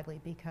be lively,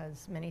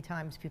 because many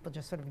times people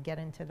just sort of get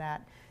into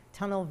that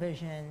tunnel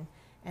vision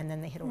and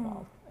then they hit a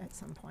wall at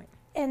some point.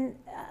 And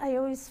I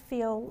always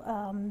feel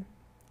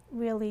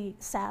really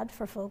sad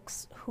for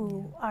folks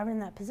who are in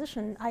that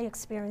position. I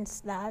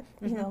experienced that,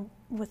 you know,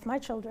 with my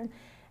children,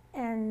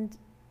 and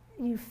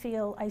you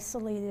feel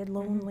isolated,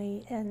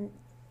 lonely, and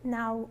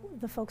now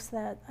the folks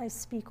that I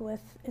speak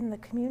with in the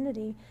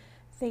community,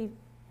 they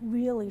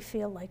really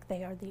feel like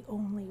they are the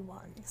only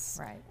ones.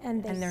 Right.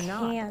 And they And they're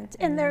not. can't.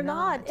 And And they're they're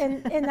not.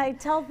 not. And I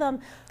tell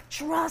them,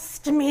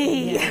 trust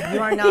me. Yeah, you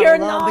are not You're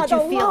alone, not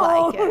but you feel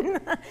like alone.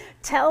 it.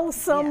 Tell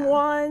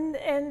someone,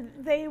 and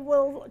they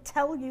will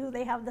tell you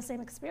they have the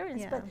same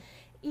experience. Yeah. But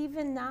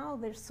even now,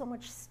 there's so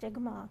much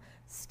stigma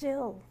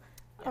still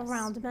Yes.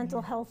 around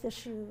mental health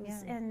issues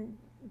Yeah. and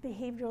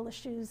behavioral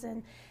issues,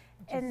 and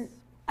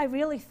I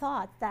really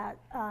thought that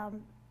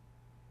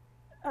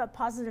a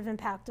positive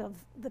impact of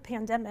the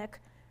pandemic,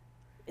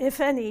 if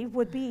any,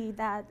 would be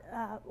that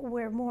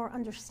we're more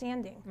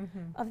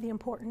understanding of the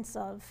importance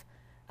of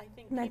I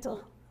think mental.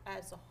 people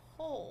as a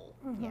whole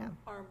Yeah.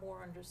 are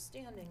more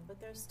understanding, but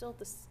there's still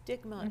the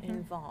stigma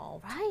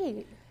involved.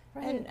 Right.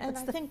 Right. And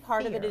That's I the think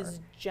part of it fear. is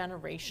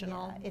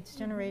generational. Yeah, it's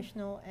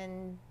generational,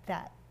 and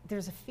that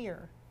there's a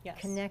fear Yes.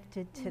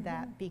 connected to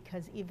that,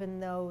 because even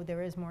though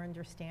there is more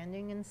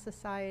understanding in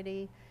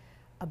society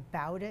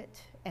about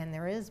it and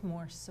there is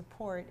more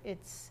support,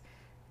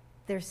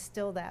 there's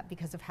still that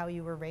because of how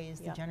you were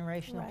raised, Yeah. the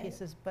generational Right.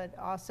 pieces, but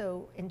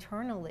also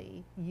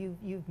internally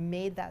you've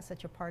made that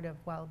such a part of,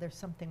 well, there's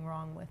something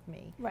wrong with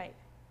me. Right.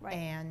 Right.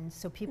 And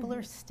so people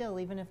are still,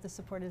 even if the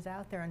support is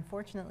out there,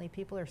 unfortunately,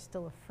 people are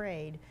still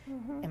afraid.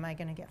 Am I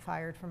going to get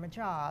fired from a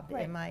job?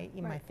 Right, Am my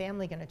right.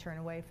 family going to turn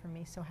away from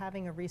me? So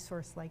having a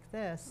resource like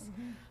this,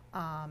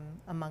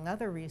 among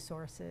other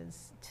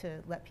resources,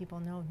 to let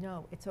people know,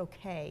 no, it's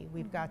okay,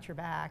 we've got your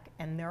back,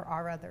 and there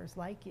are others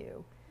like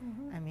you.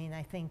 I mean,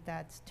 I think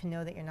that's, to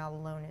know that you're not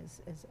alone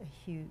is a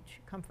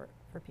huge comfort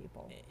for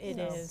people. It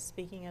So- is,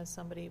 speaking as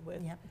somebody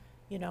with, Yep.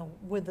 you know,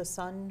 with a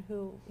son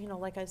who, you know,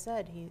 like I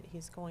said,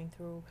 he's going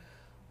through,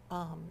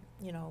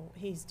 you know,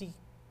 he's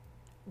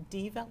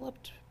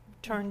developed,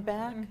 turned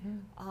back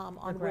on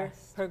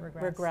Regressed, where,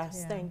 regressed,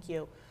 regressed, yeah. thank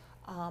you,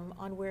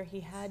 on where he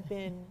had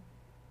been,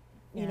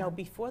 you know, Yeah.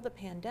 before the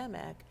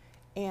pandemic,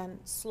 and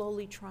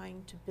slowly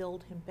trying to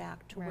build him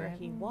back to where Right.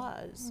 he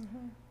was,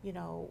 you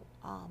know.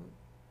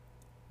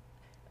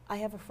 I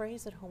have a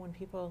phrase at home when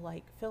people are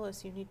like,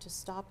 Phyllis, you need to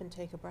stop and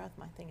take a breath.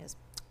 My thing is,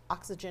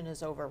 oxygen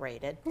is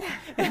overrated.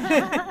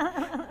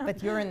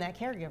 But you're in that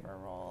caregiver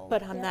role.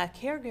 But I'm Yeah. that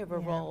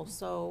caregiver Yeah. role,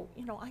 so,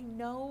 you know, I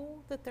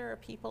know that there are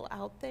people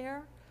out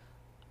there.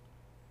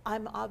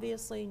 I'm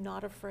obviously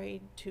not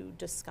afraid to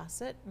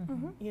discuss it.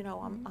 You know,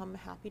 I'm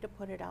happy to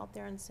put it out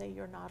there and say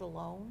you're not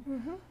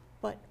alone.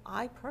 But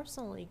I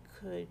personally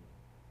could,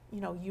 you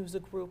know, use a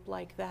group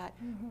like that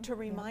to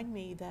remind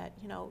me that,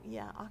 you know,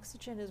 yeah,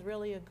 oxygen is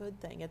really a good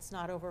thing. It's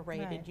not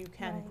overrated. Right. You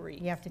can Right.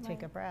 breathe. You have to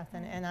take a Right. breath,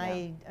 and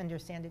I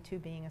understand it too,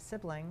 being a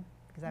sibling,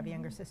 because I have a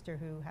younger sister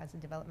who has a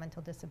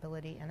developmental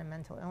disability and a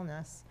mental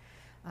illness,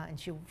 and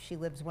she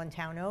lives one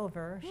town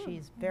over.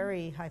 She's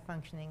very high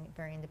functioning,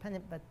 very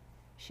independent, but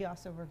she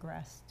also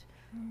regressed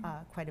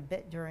quite a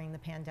bit during the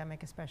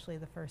pandemic, especially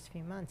the first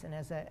few months. And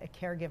as a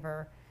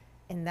caregiver,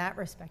 in that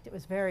respect, it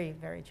was very,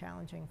 very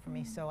challenging for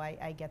me. So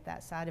I get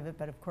that side of it,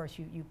 but of course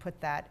you put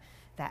that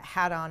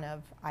hat on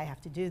of, I have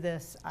to do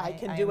this. I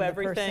can am do the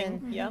everything.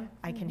 person, Yeah.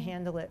 I can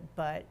handle it,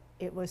 but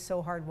it was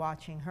so hard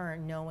watching her,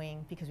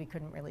 knowing, because we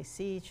couldn't really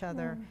see each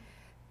other,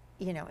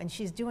 you know, and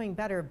she's doing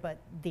better, but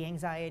the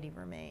anxiety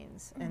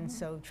remains. And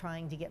so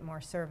trying to get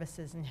more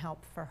services and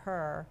help for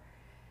her.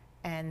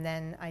 And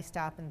then I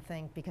stop and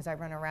think, because I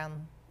run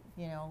around,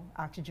 you know,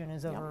 oxygen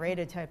is Yep.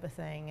 overrated type of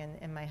thing,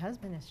 and my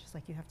husband is just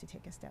like, you have to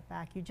take a step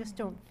back. You just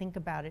don't think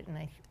about it, and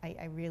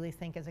I really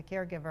think as a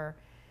caregiver,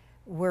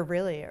 we're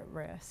really at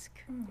risk,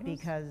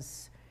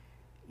 because,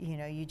 you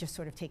know, you just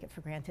sort of take it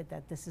for granted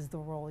that this is the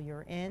role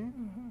you're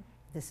in,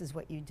 this is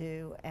what you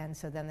do, and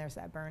so then there's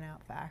that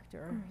burnout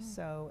factor.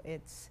 So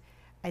it's,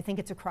 I think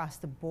it's across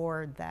the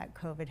board that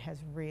COVID has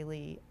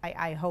really,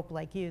 I hope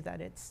like you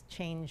that it's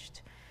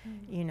changed,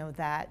 you know,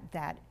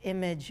 that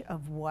image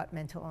of what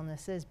mental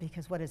illness is,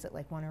 because what is it,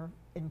 like 1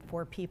 in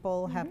 4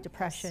 people have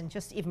depression,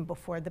 just even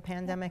before the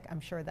pandemic. I'm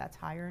sure that's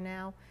higher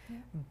now,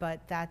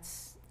 but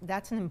that's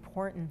an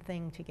important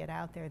thing to get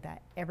out there,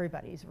 that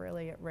everybody's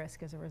really at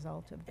risk as a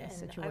result of this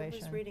situation. I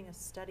was reading a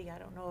study, I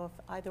don't know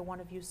if either one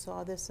of you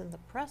saw this in the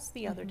press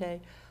the other day,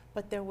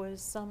 but there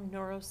was some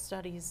neuro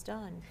studies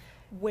done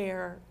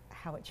where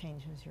how it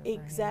changes your brain.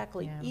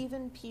 Exactly. Yeah.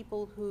 Even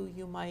people who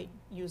you might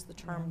use the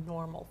term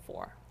normal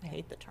for, I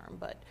hate the term,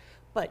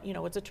 but you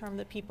know, it's a term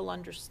that people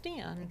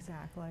understand.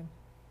 Exactly.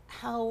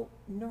 How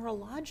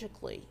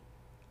neurologically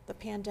the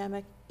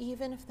pandemic,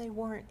 even if they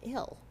weren't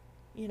ill,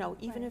 you know,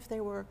 even if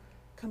they were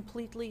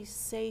completely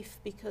safe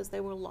because they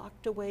were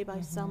locked away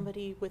by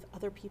somebody with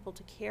other people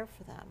to care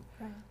for them,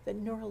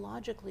 that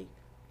neurologically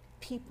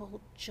people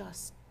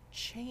just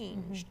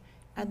changed.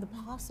 And the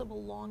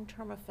possible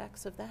long-term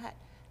effects of that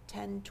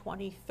 10,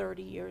 20,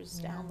 30 years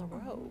down the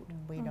road.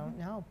 We don't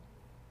know.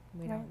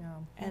 We don't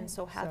know. And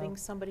so having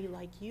somebody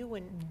like you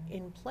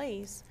in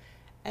place,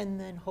 and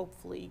then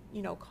hopefully,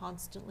 you know,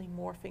 constantly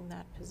morphing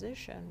that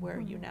position where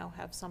you now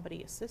have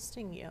somebody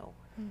assisting you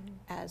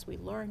as we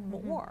learn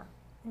more,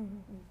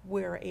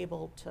 we're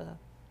able to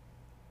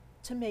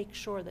make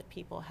sure that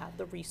people have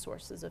the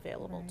resources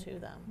available to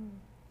them.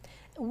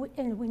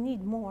 And we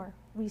need more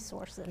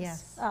resources.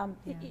 Yes.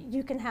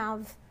 You can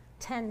have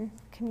 10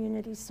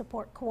 community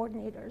support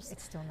coordinators.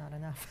 It's still not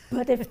enough.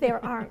 But if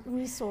there aren't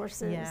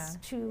resources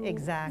to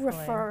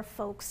refer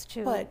folks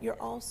to. But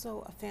you're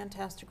also a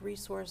fantastic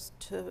resource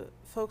to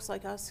folks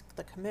like us,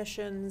 the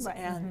commissions,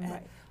 and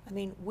I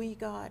mean,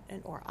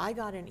 I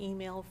got an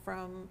email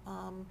from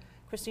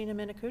Christina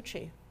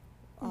Minicucci,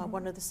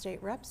 one of the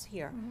state reps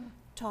here,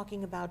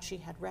 talking about she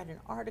had read an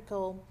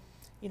article,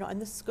 you know,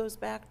 and this goes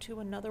back to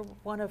another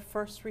one of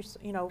first,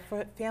 you know,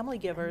 for family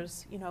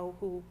givers, you know,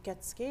 who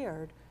get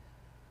scared.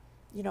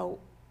 You know,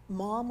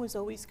 mom was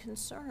always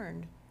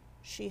concerned.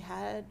 She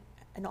had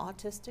an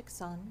autistic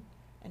son,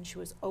 and she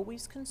was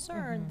always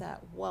concerned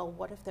that, well,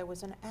 what if there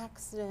was an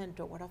accident,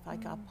 or what if I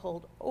got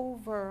pulled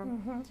over,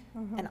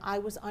 and I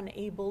was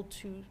unable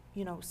to,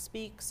 you know,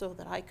 speak so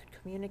that I could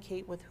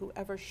communicate with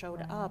whoever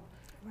showed up,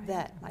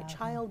 that my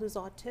child is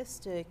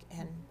autistic,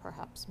 and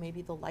perhaps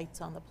maybe the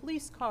lights on the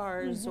police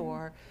cars,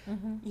 or,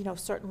 you know,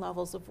 certain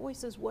levels of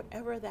voices,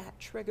 whatever that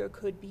trigger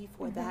could be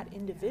for that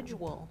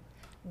individual.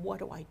 What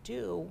do I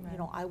do? You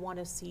know, I want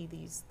to see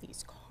these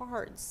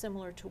cards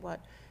similar to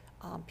what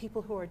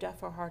people who are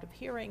deaf or hard of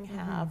hearing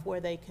have, where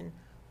they can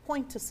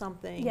point to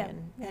something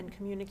and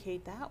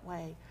communicate that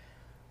way.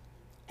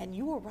 And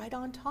you were right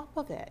on top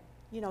of it.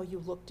 You know, you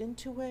looked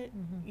into it,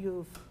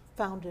 you've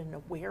found an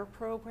AWARE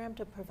program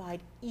to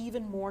provide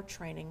even more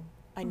training.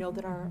 I know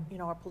that our, you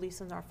know, our police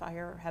and our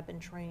fire have been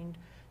trained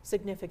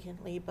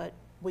significantly, but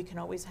we can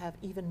always have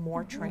even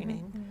more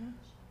training.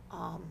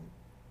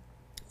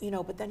 You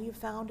know, but then you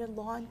found a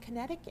law in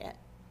Connecticut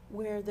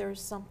where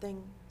there's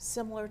something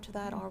similar to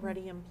that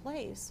already in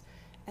place,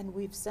 and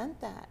we've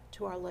sent that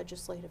to our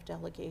legislative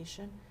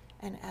delegation,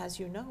 and as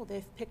you know,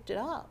 they've picked it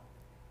up,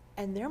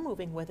 and they're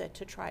moving with it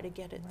to try to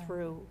get it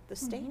through the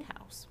State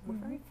House. We're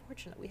very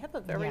fortunate. We have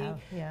a very,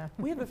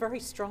 we have a very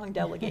strong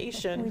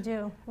delegation.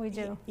 We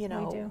do. You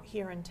know,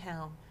 here in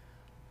town.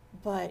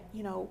 But,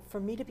 you know, for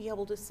me to be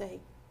able to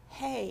say,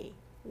 hey,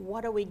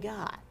 what do we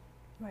got?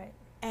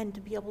 And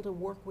to be able to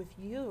work with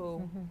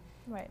you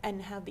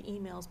and have the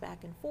emails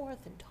back and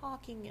forth and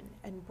talking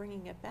and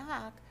bringing it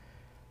back,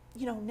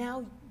 you know,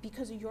 now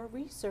because of your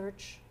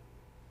research,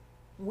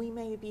 we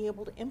may be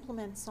able to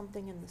implement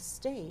something in the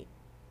state.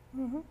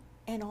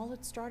 And all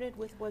it started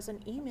with was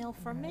an email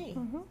from me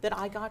that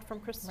I got from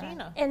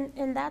Christina.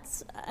 And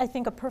that's, I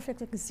think, a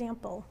perfect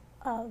example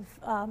of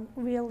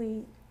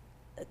really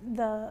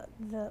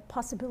the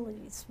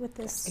possibilities with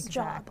this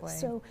job.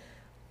 So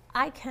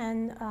I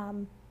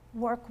can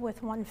work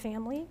with one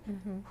family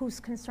who's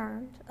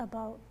concerned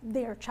about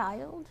their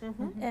child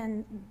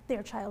and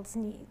their child's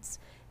needs.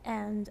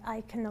 And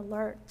I can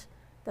alert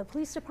the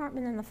police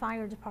department and the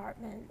fire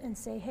department and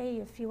say, hey,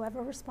 if you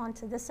ever respond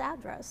to this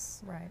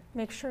address,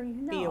 make sure you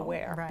know. Be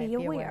aware. Be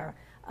aware.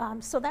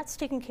 So that's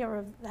taking care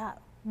of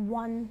that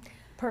one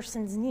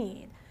person's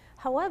need.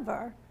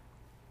 However,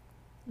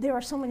 there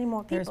are so many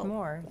more people. There's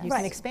more. You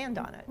can expand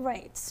on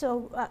it.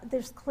 So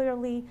there's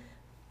clearly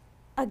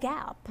a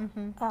gap.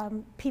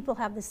 People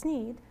have this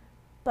need,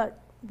 but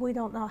we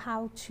don't know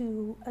how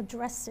to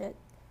address it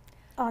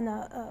on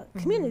a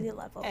community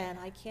level. And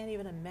I can't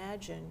even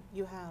imagine,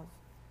 you have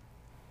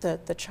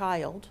the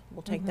child,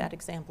 we'll take that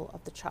example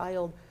of the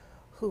child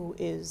who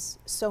is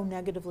so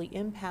negatively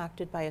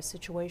impacted by a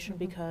situation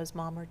because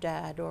mom or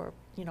dad or,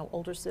 you know,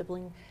 older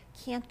sibling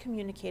can't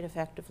communicate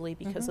effectively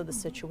because of the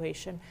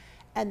situation.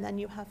 And then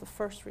you have a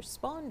first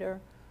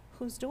responder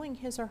who's doing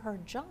his or her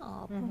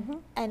job,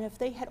 and if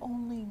they had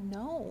only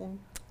known,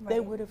 they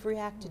would have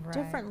reacted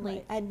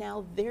differently, and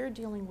now they're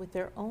dealing with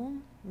their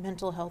own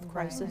mental health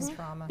crisis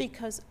trauma,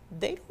 because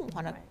they don't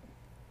want to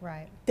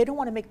Right. They don't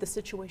want to make the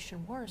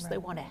situation worse. They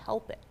Right. want to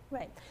help it.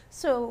 Right.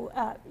 So,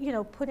 you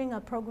know, putting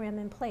a program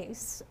in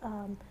place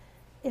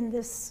in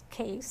this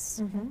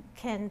case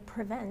can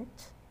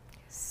prevent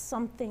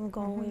something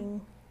going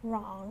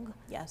wrong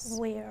Yes.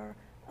 where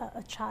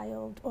a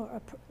child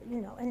or,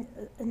 you know, an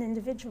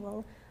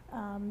individual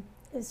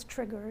is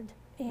triggered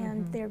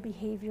and their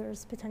behavior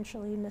is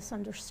potentially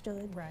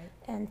misunderstood Right.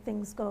 and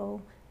things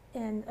go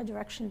in a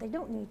direction they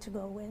don't need to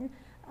go in,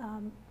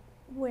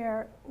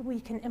 where we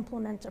can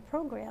implement a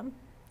program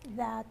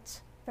that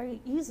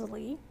very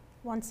easily,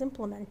 once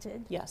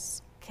implemented,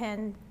 Yes.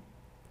 can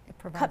It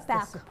provides cut the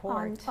back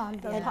support. on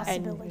the And-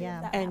 possibility yeah.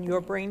 of that And your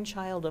happening.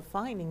 brainchild of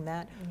finding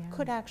that Yeah.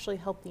 could actually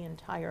help the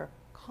entire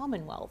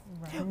Commonwealth,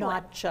 Right.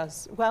 not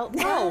just, well,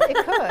 no. It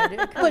could.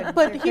 It could. But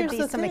There could here's be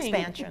the some thing.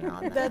 expansion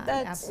on that.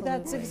 That's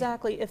Absolutely.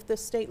 exactly, if the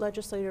state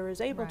legislator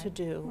is able to Right.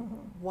 do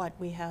what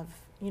we have,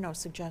 you know,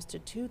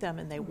 suggested to them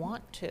and they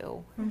want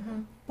to.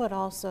 Mhm. But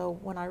also,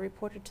 when I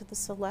reported to the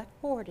select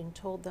board and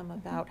told them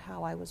about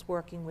how I was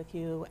working with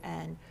you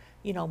and,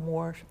 you know,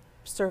 more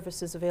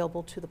services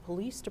available to the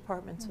police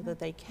department so that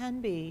they can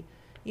be,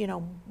 you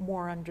know,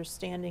 more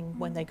understanding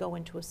when they go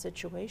into a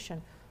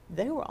situation,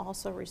 they were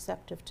also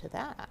receptive to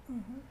that.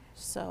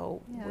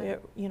 So, Yeah. we're,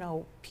 you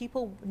know,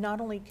 people,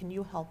 not only can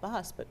you help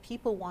us, but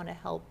people want to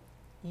help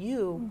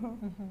you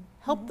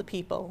help the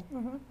people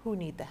who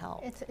need the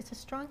help. It's a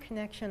strong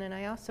connection, and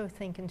I also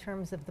think in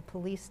terms of the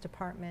police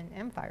department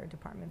and fire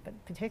department, but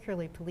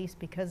particularly police,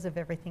 because of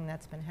everything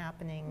that's been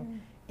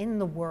happening in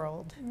the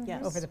world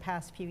Yes. over the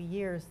past few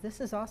years,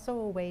 this is also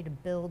a way to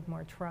build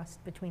more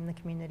trust between the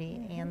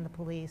community and the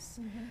police,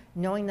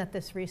 knowing that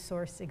this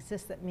resource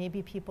exists, that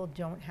maybe people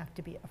don't have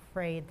to be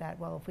afraid that,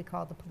 well, if we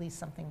call the police,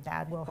 something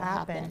bad will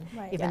happen,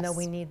 Right. even though Yes.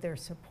 we need their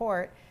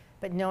support.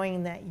 But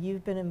knowing that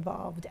you've been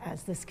involved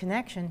as this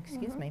connection,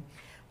 excuse me,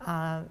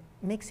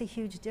 makes a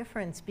huge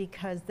difference,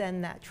 because then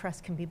that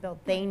trust can be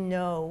built. They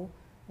know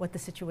what the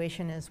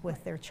situation is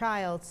with their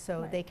child,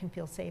 so Right. they can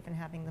feel safe in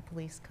having the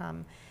police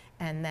come,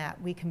 and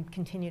that we can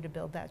continue to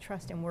build that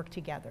trust and work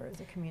together as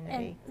a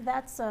community. And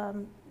that's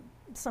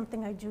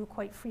something I do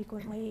quite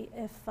frequently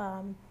if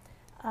I'm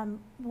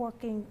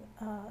working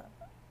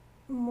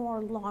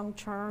more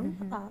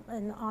long-term,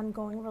 an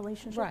ongoing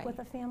relationship Right. with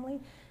a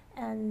family,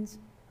 and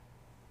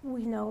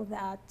we know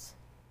that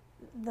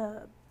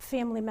the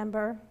family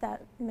member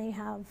that may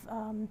have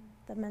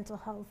the mental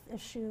health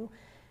issue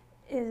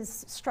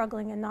is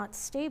struggling and not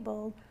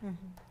stable,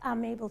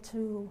 I'm able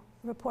to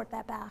report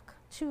that back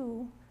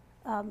to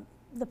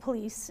the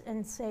police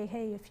and say,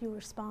 hey, if you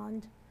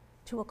respond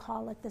to a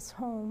call at this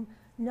home,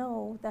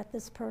 know that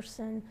this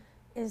person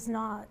is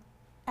not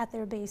at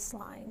their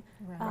baseline.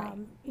 Right.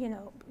 You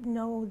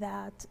know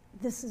that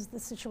this is the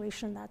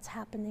situation that's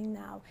happening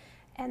now.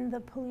 And the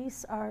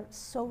police are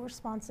so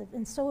responsive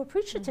and so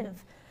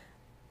appreciative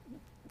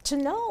to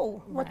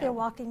know what they're Right.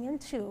 walking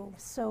into.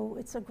 So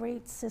it's a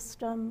great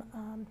system,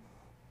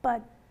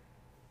 but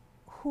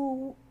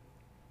who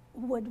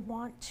would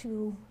want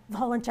to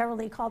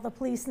voluntarily call the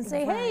police and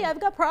say, hey, Right. I've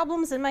got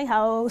problems in my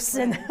house?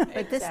 And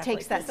But this Exactly,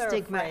 takes that 'cause they're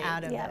stigma afraid.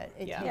 out of Yeah. it.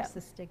 It Yeah. takes Yeah.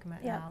 the stigma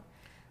Yeah. out.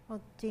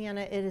 Well,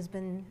 Deanna, it has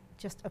been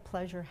just a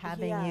pleasure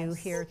having you Yes.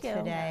 here Thank you.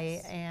 today,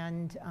 Yes.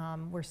 and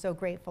we're so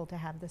grateful to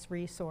have this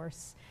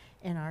resource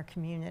in our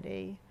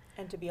community.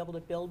 And to be able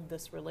to build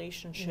this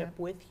relationship Yep.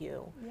 with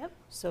you Yep.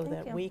 so Thank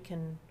that you.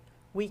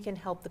 we can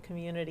help the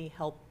community,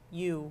 help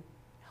you,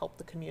 help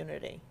the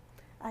community.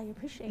 I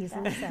appreciate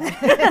Easily that.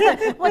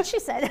 said. What she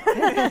said.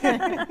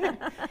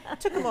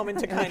 Took a moment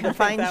to We kind can of think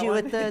find that you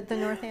one. at the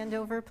North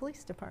Andover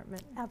Police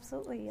Department.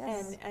 Absolutely,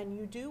 yes. And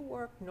you do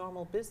work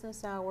normal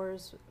business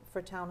hours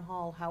for Town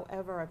Hall.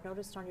 However, I've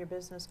noticed on your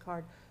business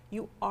card,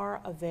 you are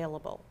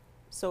available.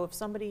 So if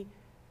somebody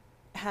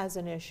has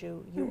an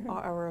issue, you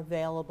are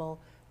available,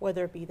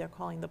 whether it be they're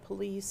calling the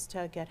police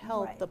to get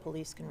help, Right. the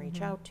police can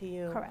reach out to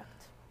you. Correct.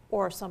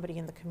 Or somebody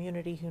in the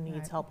community who needs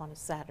Right. help on a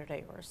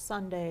Saturday or a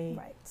Sunday.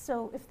 Right.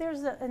 So if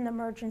there's an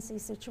emergency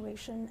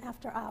situation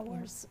after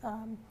hours,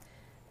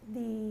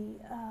 the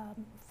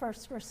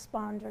first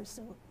responders,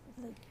 so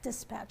the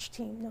dispatch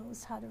team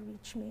knows how to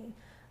reach me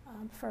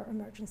for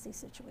emergency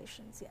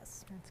situations,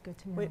 yes. That's good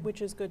to know.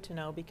 Which is good to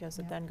know, because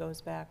it Yeah. then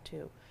goes back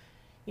to,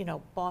 you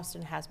know,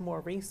 Boston has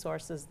more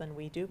resources than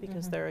we do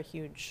because they're a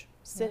huge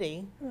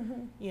city,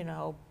 you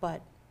know,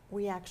 but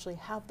we actually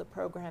have the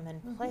program in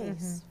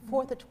place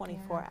for the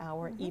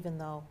 24-hour, even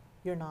though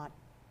you're not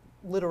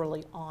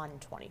literally on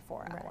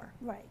 24-hour.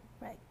 Right,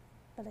 right.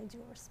 But I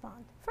do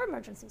respond for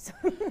emergencies.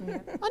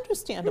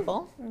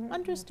 Understandable,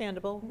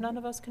 understandable. None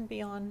of us can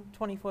be on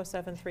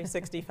 24/7,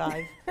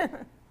 365,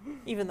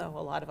 even though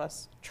a lot of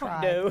us try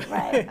to.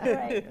 Right,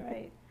 right,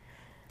 right.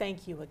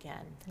 Thank you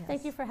again.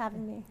 Thank you for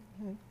having me.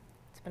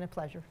 It's been a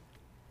pleasure.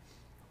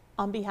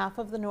 On behalf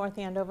of the North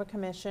Andover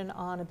Commission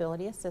on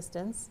Ability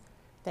Assistance,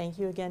 thank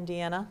you again,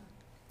 Deanna,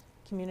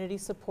 Community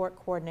Support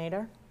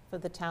Coordinator for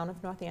the Town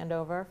of North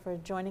Andover, for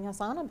joining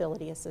us on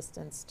Ability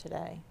Assistance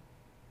today.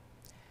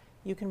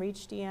 You can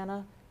reach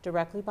Deanna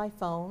directly by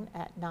phone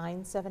at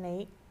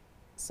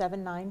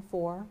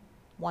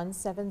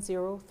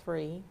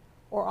 978-794-1703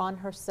 or on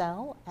her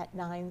cell at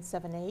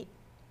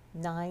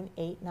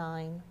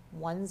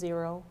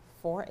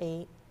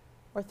 978-989-1048,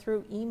 or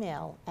through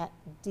email at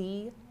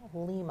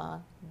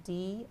dlima,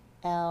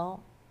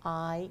 D-L-I-M-A,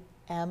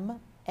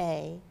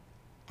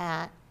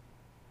 at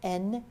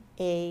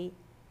napd.us.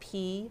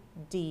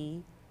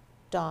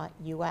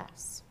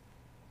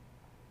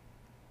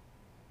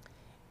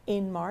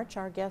 In March,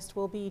 our guest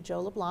will be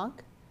Joe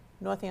LeBlanc,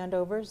 North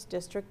Andover's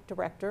District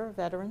Director of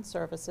Veteran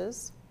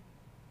Services.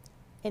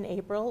 In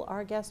April,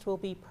 our guest will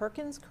be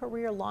Perkins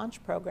Career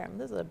Launch Program.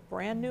 This is a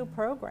brand new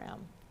program.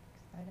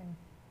 Exciting.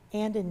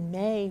 And in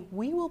May,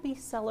 we will be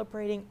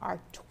celebrating our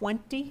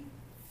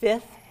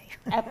 25th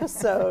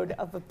episode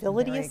of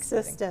Ability Very exciting.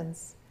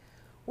 Assistance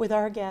with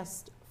our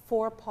guest,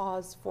 Four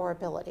Paws for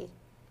Ability.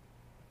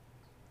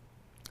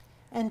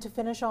 And to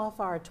finish off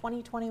our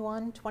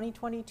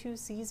 2021-2022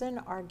 season,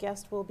 our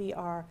guest will be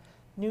our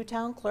new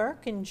town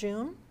clerk in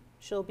June.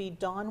 She'll be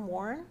Dawn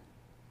Warren.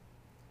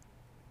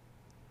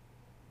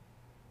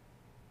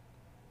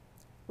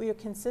 We are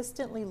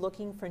consistently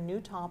looking for new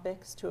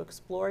topics to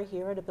explore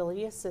here at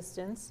Ability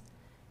Assistance.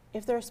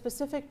 If there are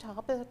specific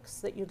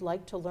topics that you'd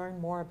like to learn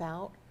more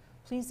about,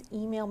 please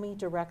email me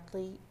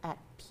directly at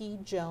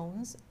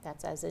pjones,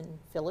 that's as in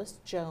Phyllis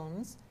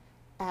Jones,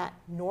 at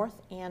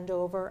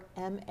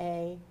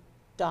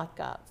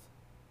northandoverma.gov.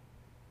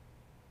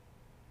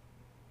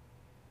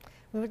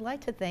 We would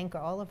like to thank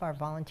all of our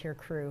volunteer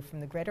crew from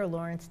the Greater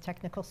Lawrence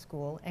Technical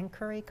School and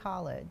Curry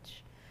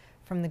College.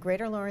 From the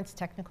Greater Lawrence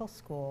Technical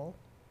School,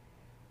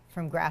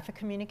 from Graphic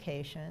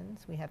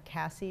Communications, we have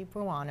Cassie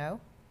Bruano,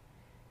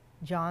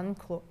 John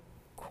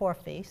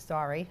Corfey,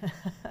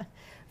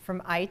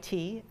 from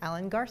IT,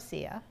 Alan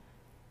Garcia,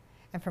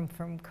 and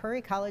from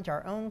Curry College,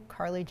 our own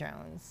Carly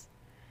Jones.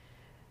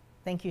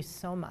 Thank you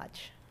so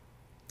much.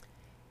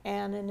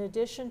 And in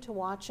addition to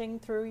watching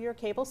through your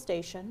cable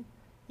station,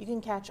 you can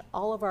catch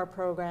all of our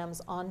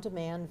programs on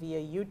demand via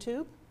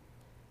YouTube,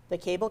 the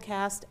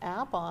Cablecast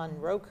app on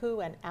Roku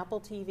and Apple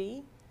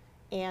TV,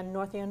 and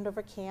North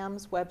Andover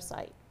CAM's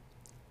website.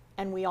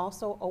 And we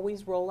also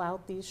always roll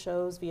out these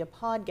shows via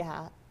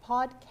podcast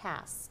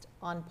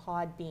on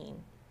Podbean.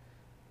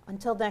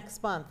 Until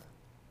next month,